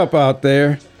 wake up out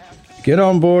there. Get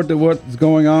on board to what's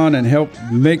going on and help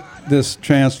make this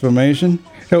transformation.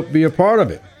 Help be a part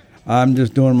of it. I'm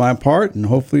just doing my part, and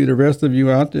hopefully the rest of you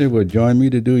out there will join me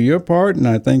to do your part. And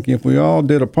I think if we all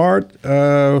did a part,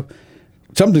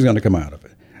 something's going to come out of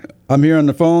it. I'm here on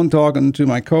the phone talking to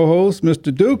my co-host,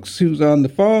 Mr. Dukes, who's on the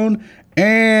phone,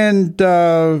 and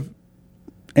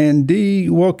Dee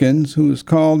Wilkins, who's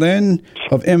called in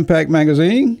of Impact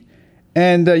Magazine.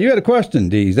 And you had a question,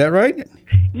 Dee, is that right?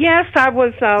 Yes, I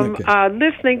was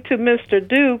listening to Mr.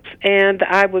 Dukes, and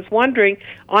I was wondering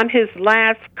on his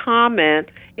last comment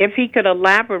if he could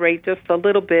elaborate just a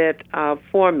little bit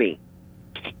for me.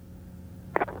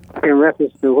 In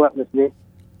reference to what, Ms. Dee?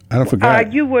 I don't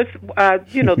forget. You was,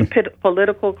 the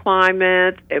political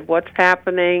climate and what's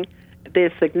happening,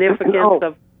 the significance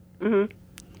of. Mm-hmm.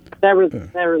 There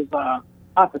is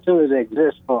opportunity that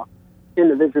exists for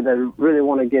individuals that really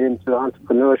want to get into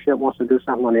entrepreneurship, wants to do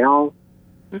something on their own.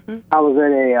 Mm-hmm. I was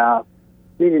at a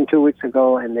meeting 2 weeks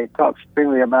ago, and they talked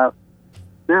strictly about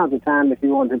now's the time if you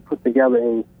want to put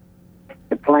together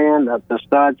a plan to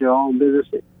start your own business.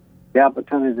 The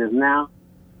opportunity is now.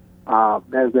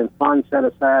 There's been funds set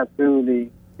aside through the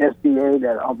SBA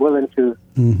that are willing to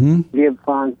give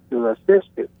funds to assist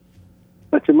you.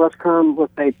 But you must come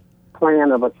with a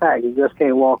plan of attack. You just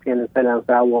can't walk in and say,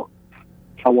 I want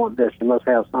this. You must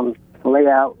have some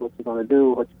layout, what you're going to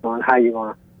do, how you're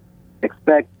going to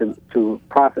expect to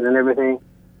profit and everything.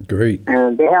 Great.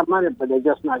 And they have money, but they're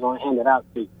just not going to hand it out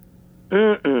to you.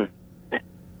 Mm-mm.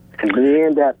 And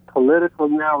being that political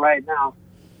right now,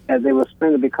 as they were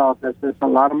spending, because there's been a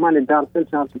lot of money dumped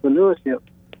into entrepreneurship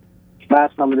by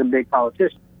some of the big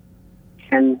politicians,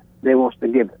 and they want to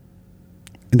give it.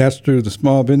 And that's through the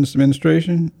Small Business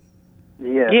Administration?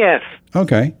 Yes.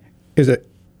 Okay. Is it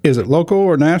local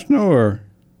or national, or?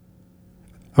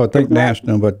 I would think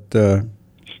national, but... yeah.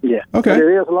 Okay. But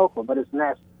it is local, but it's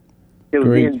national. It was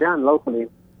being done locally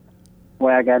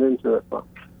where I got into it from.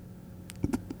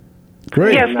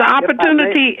 Great. Yes, the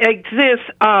opportunity exists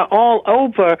all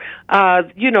over,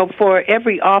 for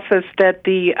every office that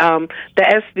the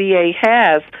SBA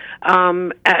has.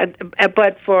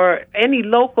 But for any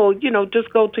local, just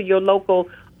go to your local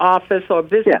office or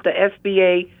visit the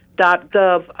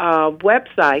SBA.gov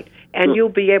website, and you'll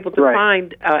be able to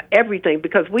find everything,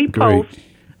 because we post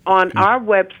on our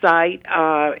website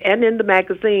and in the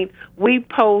magazine, we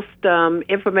post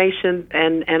information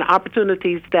and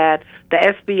opportunities that the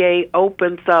SBA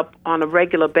opens up on a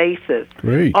regular basis.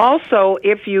 Great. Also,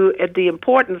 the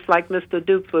importance, like Mr.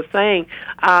 Dukes was saying,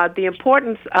 the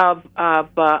importance of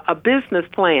a business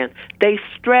plan. They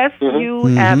stress you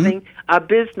having a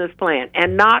business plan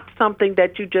and not something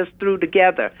that you just threw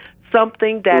together.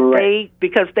 Something that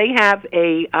because they have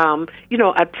a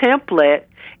template.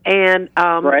 And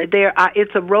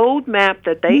it's a roadmap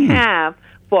that they have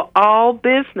for all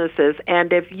businesses.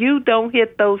 And if you don't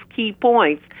hit those key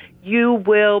points, you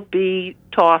will be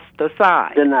tossed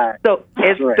aside. Denied. So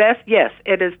it's best,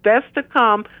 it is best to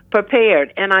come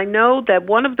prepared. And I know that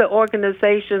one of the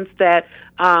organizations that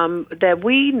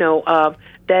we know of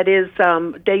that is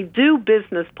they do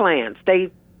business plans.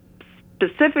 They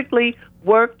specifically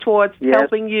work towards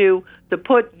helping you to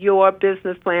put your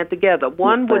business plan together.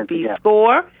 One would be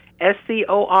SCORE,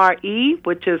 SCORE,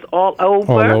 which is all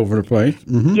over the place.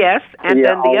 Mm-hmm. Yes, and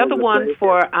then the other one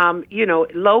for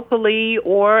locally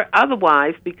or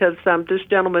otherwise, because this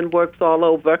gentleman works all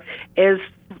over, is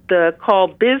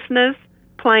called Business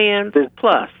Plans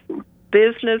Plus.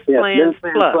 Business Plans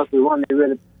Plus. The one that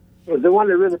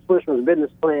really pushed was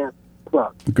Business Plans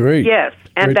Plus. Great. Yes,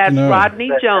 and Great that's Rodney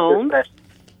Jones.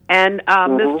 And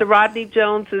Mr. Rodney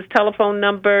Jones's telephone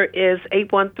number is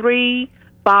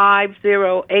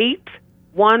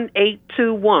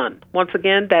 813-508-1821. Once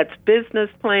again, that's Business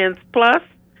Plans Plus,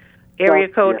 area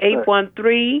code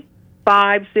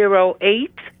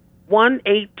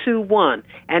 813-508-1821.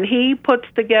 And he puts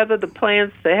together the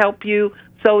plans to help you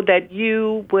so that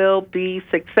you will be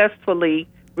successfully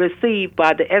received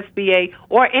by the SBA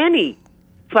or any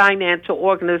financial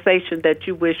organization that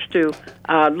you wish to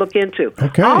look into.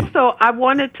 Okay. Also, I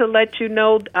wanted to let you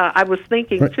know, I was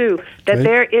thinking, too, that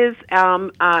there is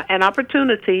an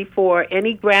opportunity for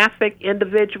any graphic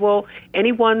individual,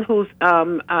 anyone who's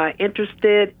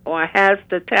interested or has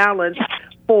the talent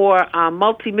for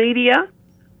multimedia,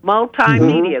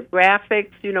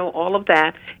 graphics, all of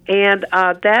that. And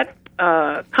that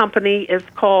company is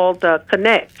called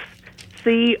Connects,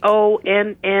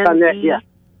 CONNE.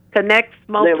 Connects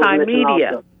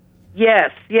Multimedia.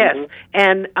 Yes.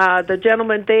 And the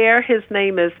gentleman there, his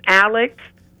name is Alex,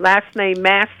 last name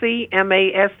Massey,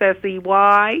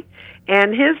 Massey,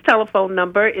 and his telephone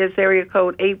number is area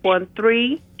code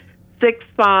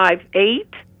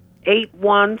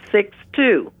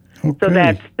 813-658-8162. So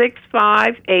that's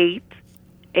 658-8162.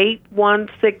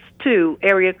 8162,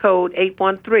 area code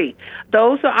 813.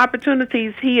 Those are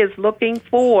opportunities he is looking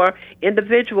for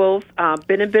individuals.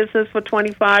 Been in business for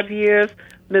 25 years.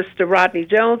 Mr. Rodney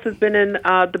Jones has been in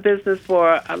the business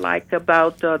for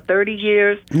about 30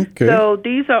 years. Okay. So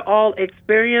these are all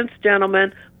experienced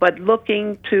gentlemen, but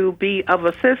looking to be of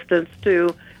assistance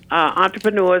to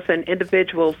entrepreneurs and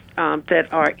individuals that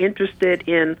are interested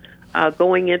in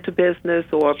going into business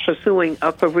or pursuing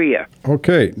a career.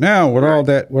 Okay. Now, with all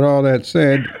that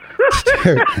said,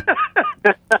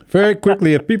 very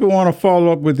quickly, if people want to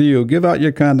follow up with you, give out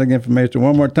your contact information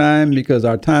one more time because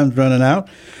our time's running out.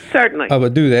 Certainly. I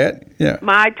would do that. Yeah.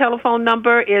 My telephone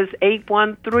number is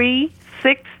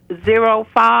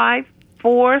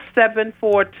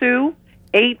 813-605-4742.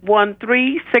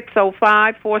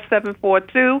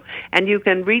 813-605-4742. And you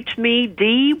can reach me,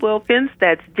 D. Wilkins,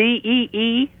 that's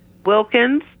D-E-E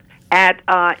Wilkins, at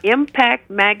Impact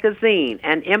Magazine.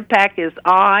 And Impact is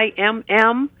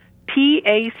IMMPACT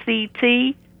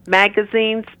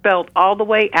magazine spelled all the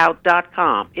way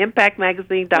out.com.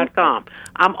 ImpactMagazine.com.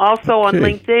 I'm also on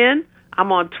LinkedIn.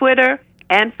 I'm on Twitter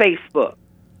and Facebook.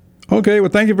 Okay. Well,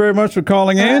 thank you very much for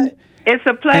calling in. It's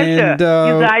a pleasure. And,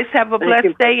 you guys have a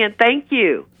blessed day, and thank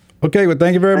you. Okay, well,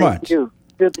 thank you very much. Thank you.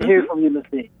 Good to hear from you, Ms.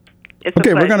 D.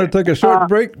 Okay, we're going to take a short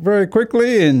break very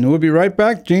quickly, and we'll be right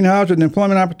back. Gene Hodge with the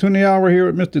Employment Opportunity Hour here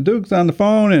with Mr. Dukes on the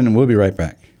phone, and we'll be right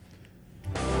back.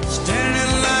 Standing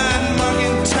in line,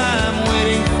 marking time,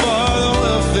 waiting for the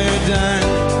welfare dime.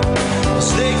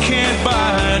 'Cause they can't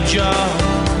buy a job.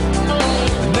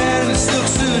 The man in the silk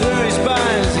suit hurries by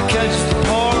as he catches the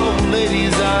poor old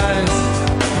lady's eyes.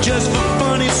 Just for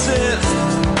fun, he says,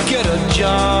 get a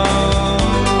job.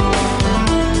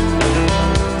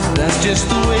 That's just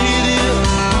the way it is.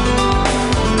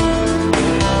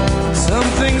 Some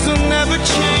things will never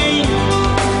change.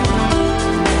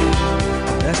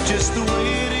 That's just the way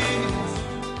it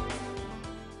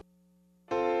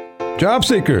is. Job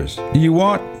seekers, do you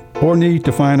want or need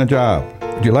to find a job?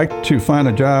 Would you like to find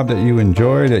a job that you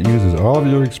enjoy, that uses all of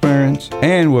your experience,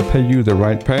 and will pay you the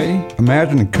right pay?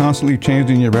 Imagine constantly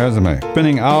changing your resume,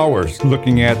 spending hours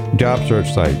looking at job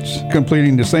search sites,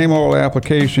 completing the same old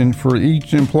application for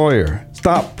each employer.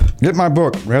 Stop. Get my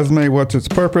book, Resume, What's Its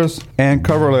Purpose, and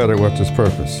Cover Letter, What's Its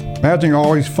Purpose. Imagine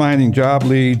always finding job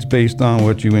leads based on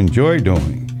what you enjoy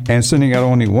doing, and sending out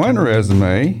only one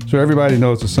resume so everybody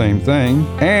knows the same thing,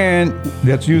 and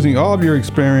that's using all of your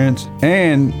experience,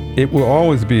 and it will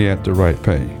always be at the right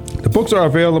pay. The books are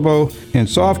available in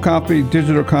soft copy,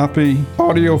 digital copy,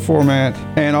 audio format,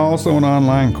 and also an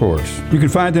online course. You can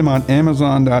find them on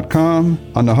Amazon.com,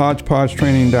 on the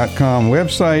HodgepodgeTraining.com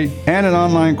website, and an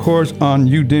online course on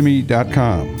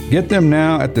Udemy.com. Get them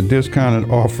now at the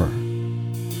discounted offer.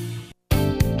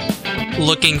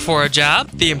 Looking for a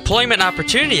job? The Employment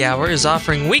Opportunity Hour is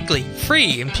offering weekly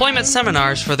free employment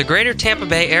seminars for the greater Tampa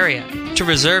Bay area. To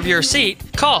reserve your seat,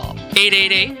 call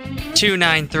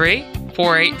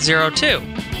 888-293-4802.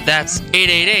 That's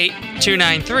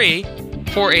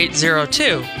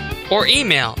 888-293-4802. Or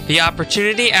email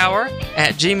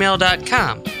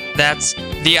theopportunityhour@gmail.com. That's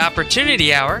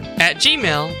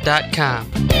theopportunityhour@gmail.com.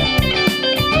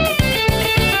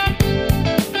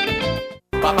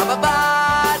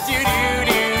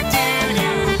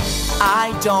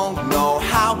 I don't know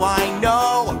how I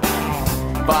know,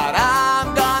 but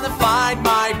I'm gonna find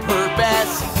my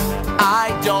purpose.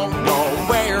 I don't know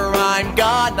where I'm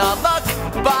gonna look,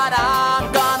 but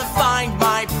I'm gonna find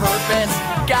my purpose.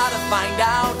 Gotta find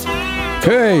out.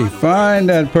 Okay, find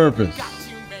that purpose.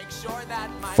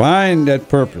 Find that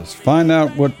purpose. Find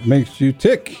out what makes you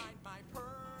tick.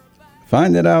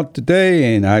 Find it out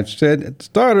today, and I said at the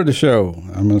start of the show,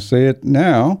 I'm going to say it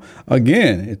now.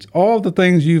 Again, it's all the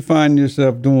things you find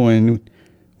yourself doing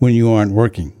when you aren't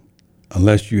working,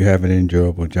 unless you have an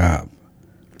enjoyable job.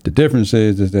 The difference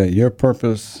is that your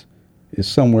purpose is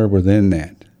somewhere within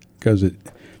that, because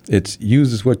it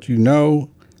uses what you know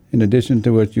in addition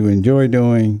to what you enjoy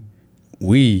doing.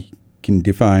 We can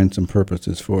define some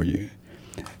purposes for you.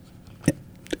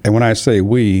 And when I say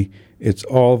we, it's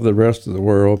all of the rest of the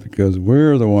world, because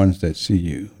we're the ones that see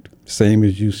you, same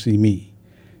as you see me.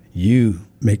 You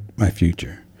make my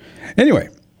future. Anyway,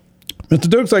 Mr.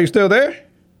 Dukes, are you still there?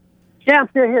 Yeah, I'm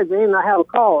still here, Gene. I had a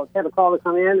call to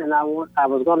come in, and I was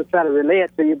going to try to relay it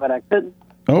to you, but I couldn't.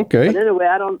 Okay. But anyway,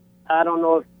 I don't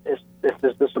know if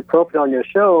it's appropriate on your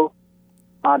show.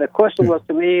 The question was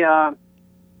to me,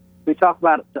 we talked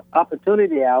about the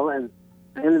opportunity hour, and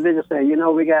the individual said,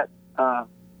 we got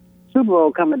Super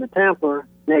Bowl coming to Tampa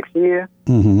next year.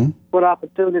 Mm-hmm. What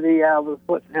opportunity I would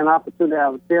tell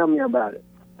me about it?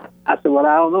 I said, well,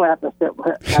 I don't know. That's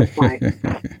my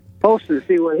posted to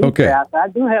see what he said. I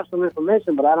do have some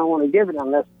information, but I don't want to give it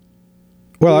unless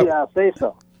I say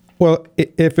so. Well,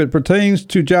 if it pertains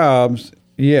to jobs,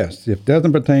 yes. If it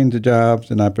doesn't pertain to jobs,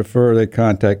 then I prefer they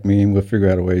contact me and we'll figure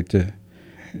out a way to.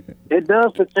 It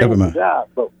does pertain to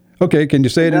jobs. So okay, can you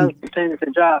say it? It does pertain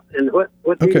to jobs. And what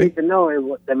you need to know is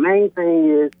what the main thing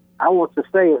is, I want to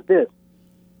say is this.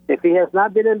 If he has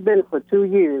not been in business for 2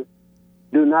 years,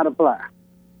 do not apply.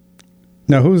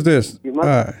 Now, who's this? You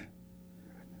must,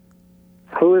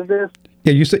 who is this?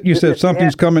 Yeah, you said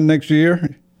something's coming next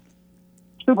year?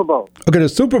 Super Bowl. Okay, the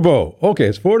Super Bowl. Okay,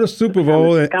 it's for the Super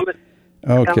Bowl. Coming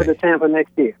to Tampa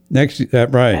next year.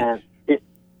 Right. And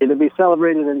it'll be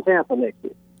celebrated in Tampa next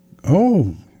year.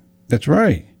 Oh, that's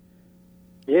right.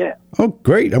 Yeah. Oh,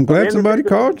 great. I'm glad somebody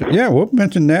called. Yeah, we'll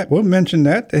mention that. We'll mention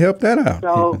that to help that out.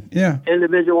 So,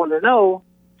 individual want to know,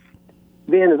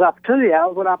 being his opportunity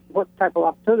hours, what type of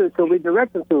opportunity could we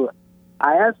direct him to it?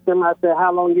 I asked him, I said,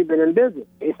 how long you been in business?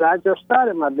 He said, I just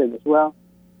started my business. Well,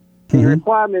 the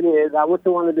requirement is, I was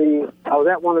at one of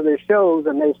the shows,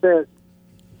 and they said,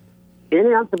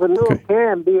 any entrepreneur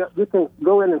you can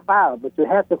go in and file, but you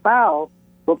have to file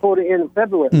before the end of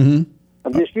February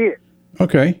of this year.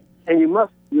 Okay. And you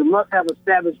must have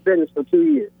established business for 2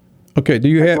 years. Okay. Do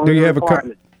you have a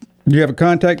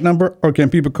contact number, or can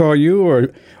people call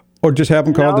you, or just have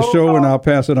them call the show and I'll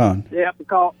pass it on? They have to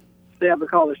call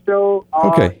the show.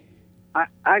 Okay.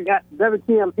 I got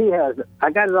WTMP has it.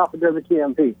 I got it off of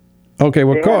WTMP. Okay,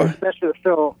 well, call. They had a special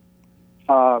show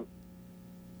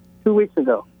 2 weeks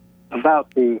ago about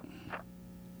being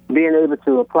able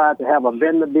to apply to have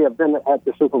be a vendor at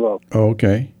the Super Bowl.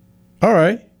 Okay. All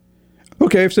right.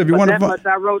 Okay, so if you want to...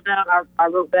 I wrote that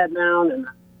down, and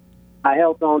I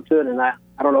held on to it, and I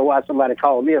don't know why somebody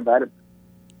called me about it.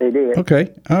 They did.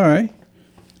 Okay. All right.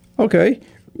 Okay.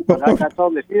 Well, like I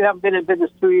told them, if you haven't been in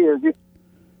business 2 years,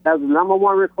 that's the number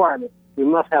one requirement. You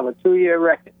must have a 2-year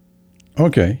record.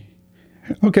 Okay.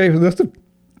 Okay, that's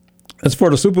for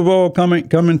the Super Bowl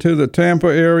coming to the Tampa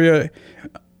area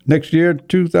next year,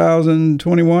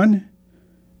 2021.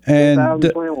 And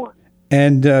 2021.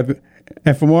 And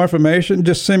for more information,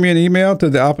 just send me an email to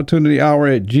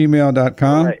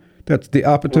theopportunityhour@gmail.com. Right. That's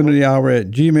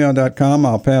theopportunityhour@gmail.com.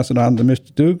 I'll pass it on to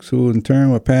Mr. Dukes, who in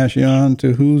turn will pass you on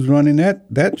to who's running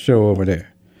that show over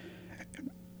there.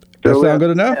 That sound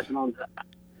good enough?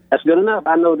 That's good enough.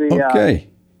 I know the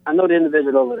I know the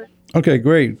individual over there. Okay,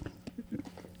 great.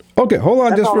 Okay, hold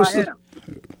on just for a second.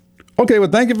 Okay, well,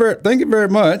 thank you very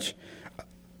much.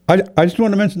 I just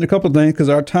want to mention a couple of things because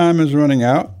our time is running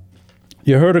out.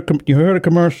 You heard a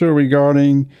commercial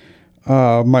regarding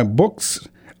my books.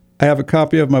 I have a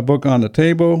copy of my book on the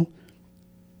table.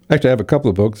 Actually, I have a couple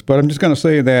of books, but I'm just going to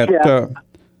say that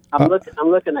I'm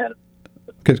looking at it.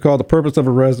 It's called The Purpose of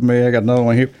a Resume. I got another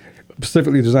one here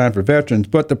specifically designed for veterans,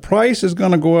 but the price is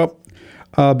going to go up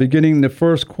beginning the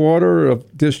first quarter of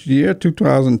this year,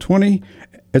 2020.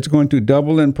 It's going to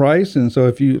double in price, and so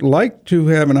if you'd like to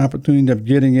have an opportunity of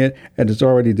getting it at its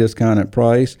already discounted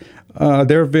price,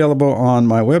 they're available on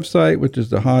my website, which is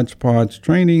the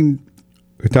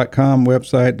hodgepodgetraining.com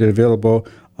website. They're available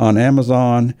on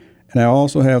Amazon, and I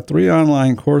also have 3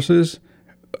 online courses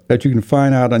that you can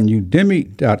find out on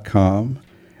udemy.com,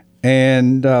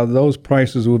 and those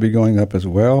prices will be going up as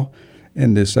well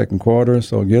in this second quarter,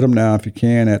 so get them now if you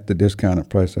can at the discounted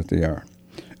price that they are.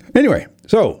 Anyway,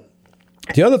 so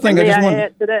the other thing I just want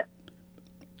add to that?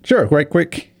 Sure, right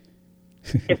quick.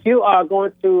 If you are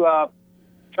going to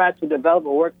try to develop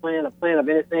a work plan, a plan of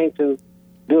anything to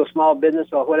do a small business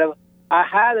or whatever, I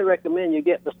highly recommend you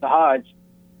get Mr. Hodge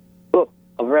book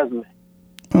of resume.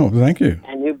 Oh, thank you.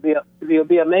 And you'll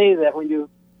be amazed that when you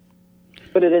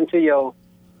put it into your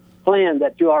plan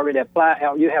that you already apply,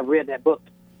 or you have read that book.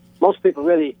 Most people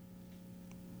really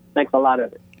think a lot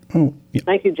of it. Oh, yeah.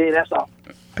 Thank you, Jay. That's all.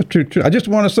 True. I just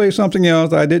want to say something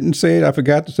else. I didn't say it. I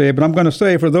forgot to say it, but I'm going to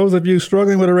say, for those of you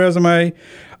struggling with a resume,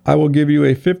 I will give you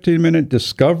a 15-minute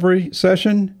discovery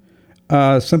session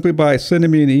simply by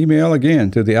sending me an email, again,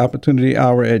 to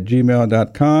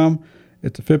theopportunityhour@gmail.com.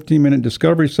 It's a 15-minute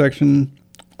discovery session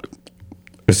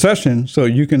so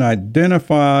you can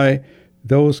identify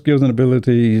those skills and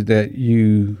abilities that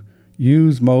you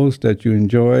use most, that you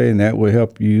enjoy, and that will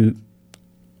help you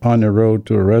on the road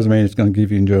to a resume. It's going to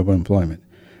give you enjoyable employment.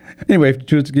 Anyway, if you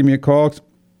choose to give me a call,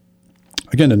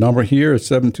 again, the number here is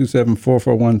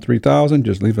 727-441-3000.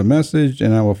 Just leave a message,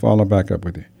 and I will follow back up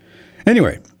with you.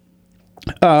 Anyway,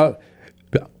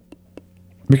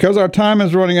 because our time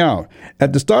is running out,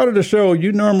 at the start of the show,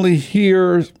 you normally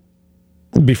hear,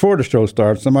 before the show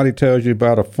starts, somebody tells you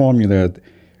about a formula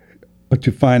to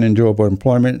find enjoyable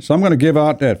employment. So I'm going to give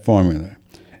out that formula.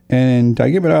 And I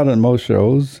give it out on most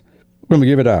shows. Let me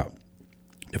give it out.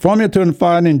 The formula to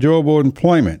find enjoyable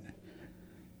employment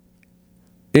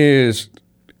is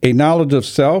a knowledge of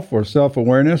self or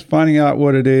self-awareness, finding out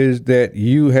what it is that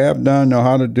you have done, know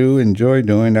how to do, enjoy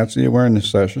doing. That's the awareness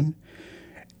session.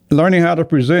 Learning how to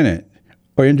present it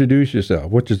or introduce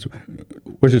yourself, which is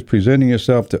presenting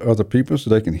yourself to other people so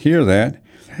they can hear that.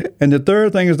 And the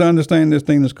third thing is to understand this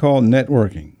thing that's called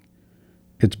networking.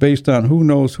 It's based on who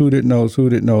knows who that knows who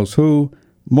that knows who.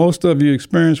 Most of you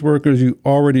experienced workers, you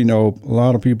already know a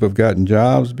lot of people have gotten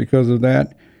jobs because of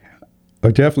that,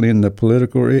 or definitely in the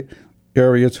political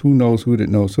areas, who knows who that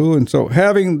knows who. And so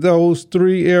having those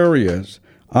three areas,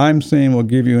 I'm saying, will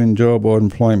give you enjoyable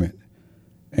employment.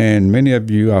 And many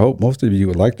of you, I hope most of you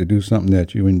would like to do something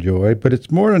that you enjoy, but it's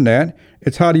more than that.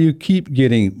 It's how do you keep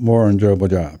getting more enjoyable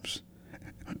jobs?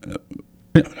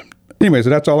 Anyway, so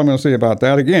that's all I'm going to say about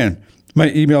that. Again, my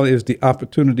email is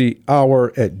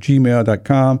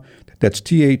theopportunityhour@gmail.com. That's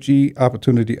THE,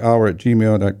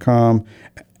 opportunityhour@gmail.com.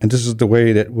 And this is the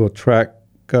way that we'll track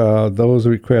those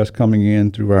requests coming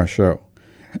in through our show.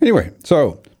 Anyway,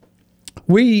 so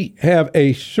we have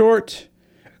a short,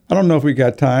 I don't know if we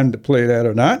got time to play that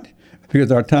or not,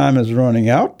 because our time is running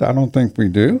out. I don't think we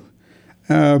do.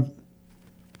 No,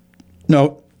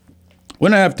 we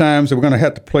don't have time, so we're going to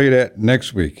have to play that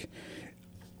next week.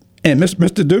 And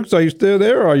Mr. Dukes, are you still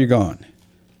there or are you gone?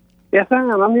 Yes, I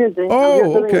am. I'm here, Jane.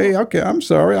 Oh, okay. I'm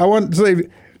sorry. I wanted to say,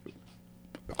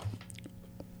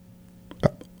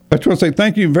 I just want to say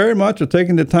thank you very much for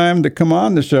taking the time to come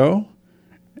on the show,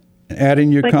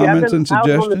 adding your comments and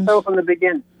suggestions. I was on the show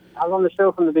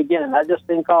from the beginning. I just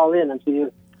didn't call in until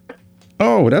you.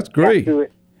 Oh, that's great.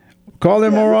 Call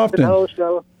in more often. The whole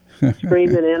show.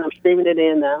 Streaming it in. I'm streaming it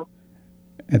in now.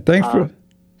 And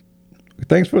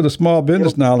thanks for the small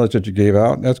business knowledge that you gave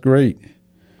out. That's great.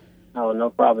 Oh, no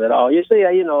problem at all. You see,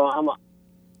 I'm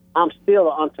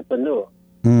still an entrepreneur,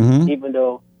 even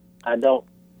though I don't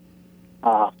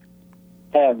have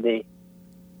the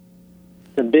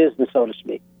business, so to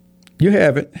speak. You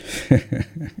have it.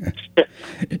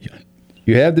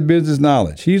 You have the business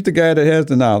knowledge. He's the guy that has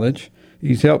the knowledge.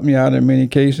 He's helped me out in many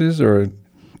cases or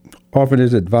offered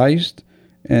his advice,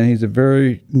 and he's a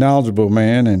very knowledgeable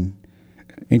man. And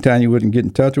anytime you wouldn't get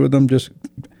in touch with him, just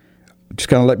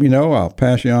kind of let me know. I'll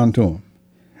pass you on to him.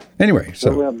 Anyway,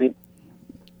 so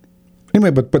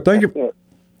but thank you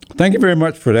very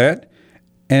much for that.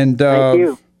 And thank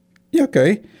you. Yeah,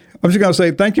 okay. I'm just going to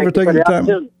say thank you for taking the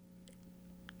time.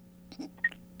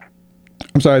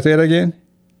 I'm sorry, say that again?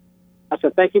 I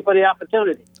said thank you for the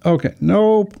opportunity. Okay,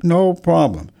 no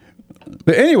problem.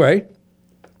 But anyway,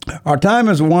 our time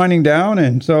is winding down,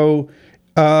 and so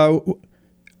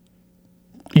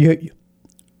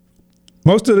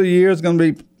most of the year is going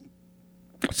to be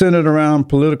centered around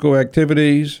political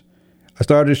activities. I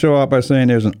started the show out by saying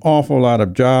there's an awful lot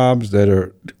of jobs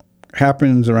that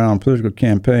happens around political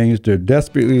campaigns. They're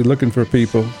desperately looking for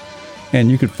people,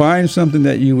 and you could find something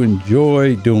that you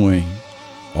enjoy doing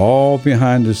all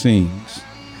behind the scenes,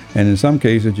 and in some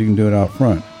cases you can do it out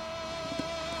front.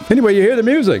 Anyway, you hear the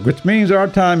music, which means our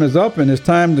time is up and it's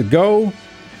time to go.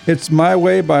 It's My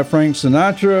Way by Frank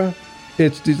Sinatra.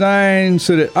 It's designed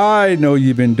so that I know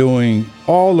you've been doing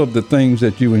all of the things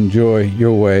that you enjoy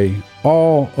your way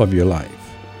all of your life.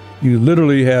 You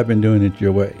literally have been doing it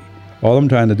your way. All I'm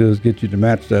trying to do is get you to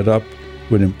match that up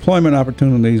with employment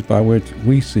opportunities by which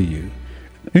we see you.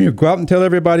 And you go out and tell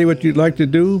everybody what you'd like to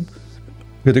do,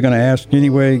 because they're going to ask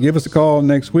anyway. Give us a call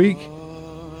next week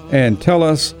and tell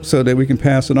us so that we can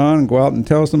pass it on and go out and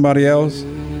tell somebody else.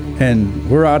 And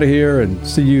we're out of here and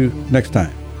see you next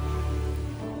time.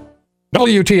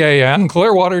 WTAN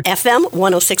Clearwater FM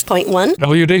 106.1,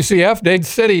 WDCF Dade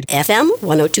City FM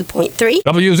 102.3,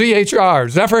 WZHR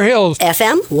Zephyr Hills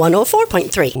FM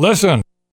 104.3. Listen.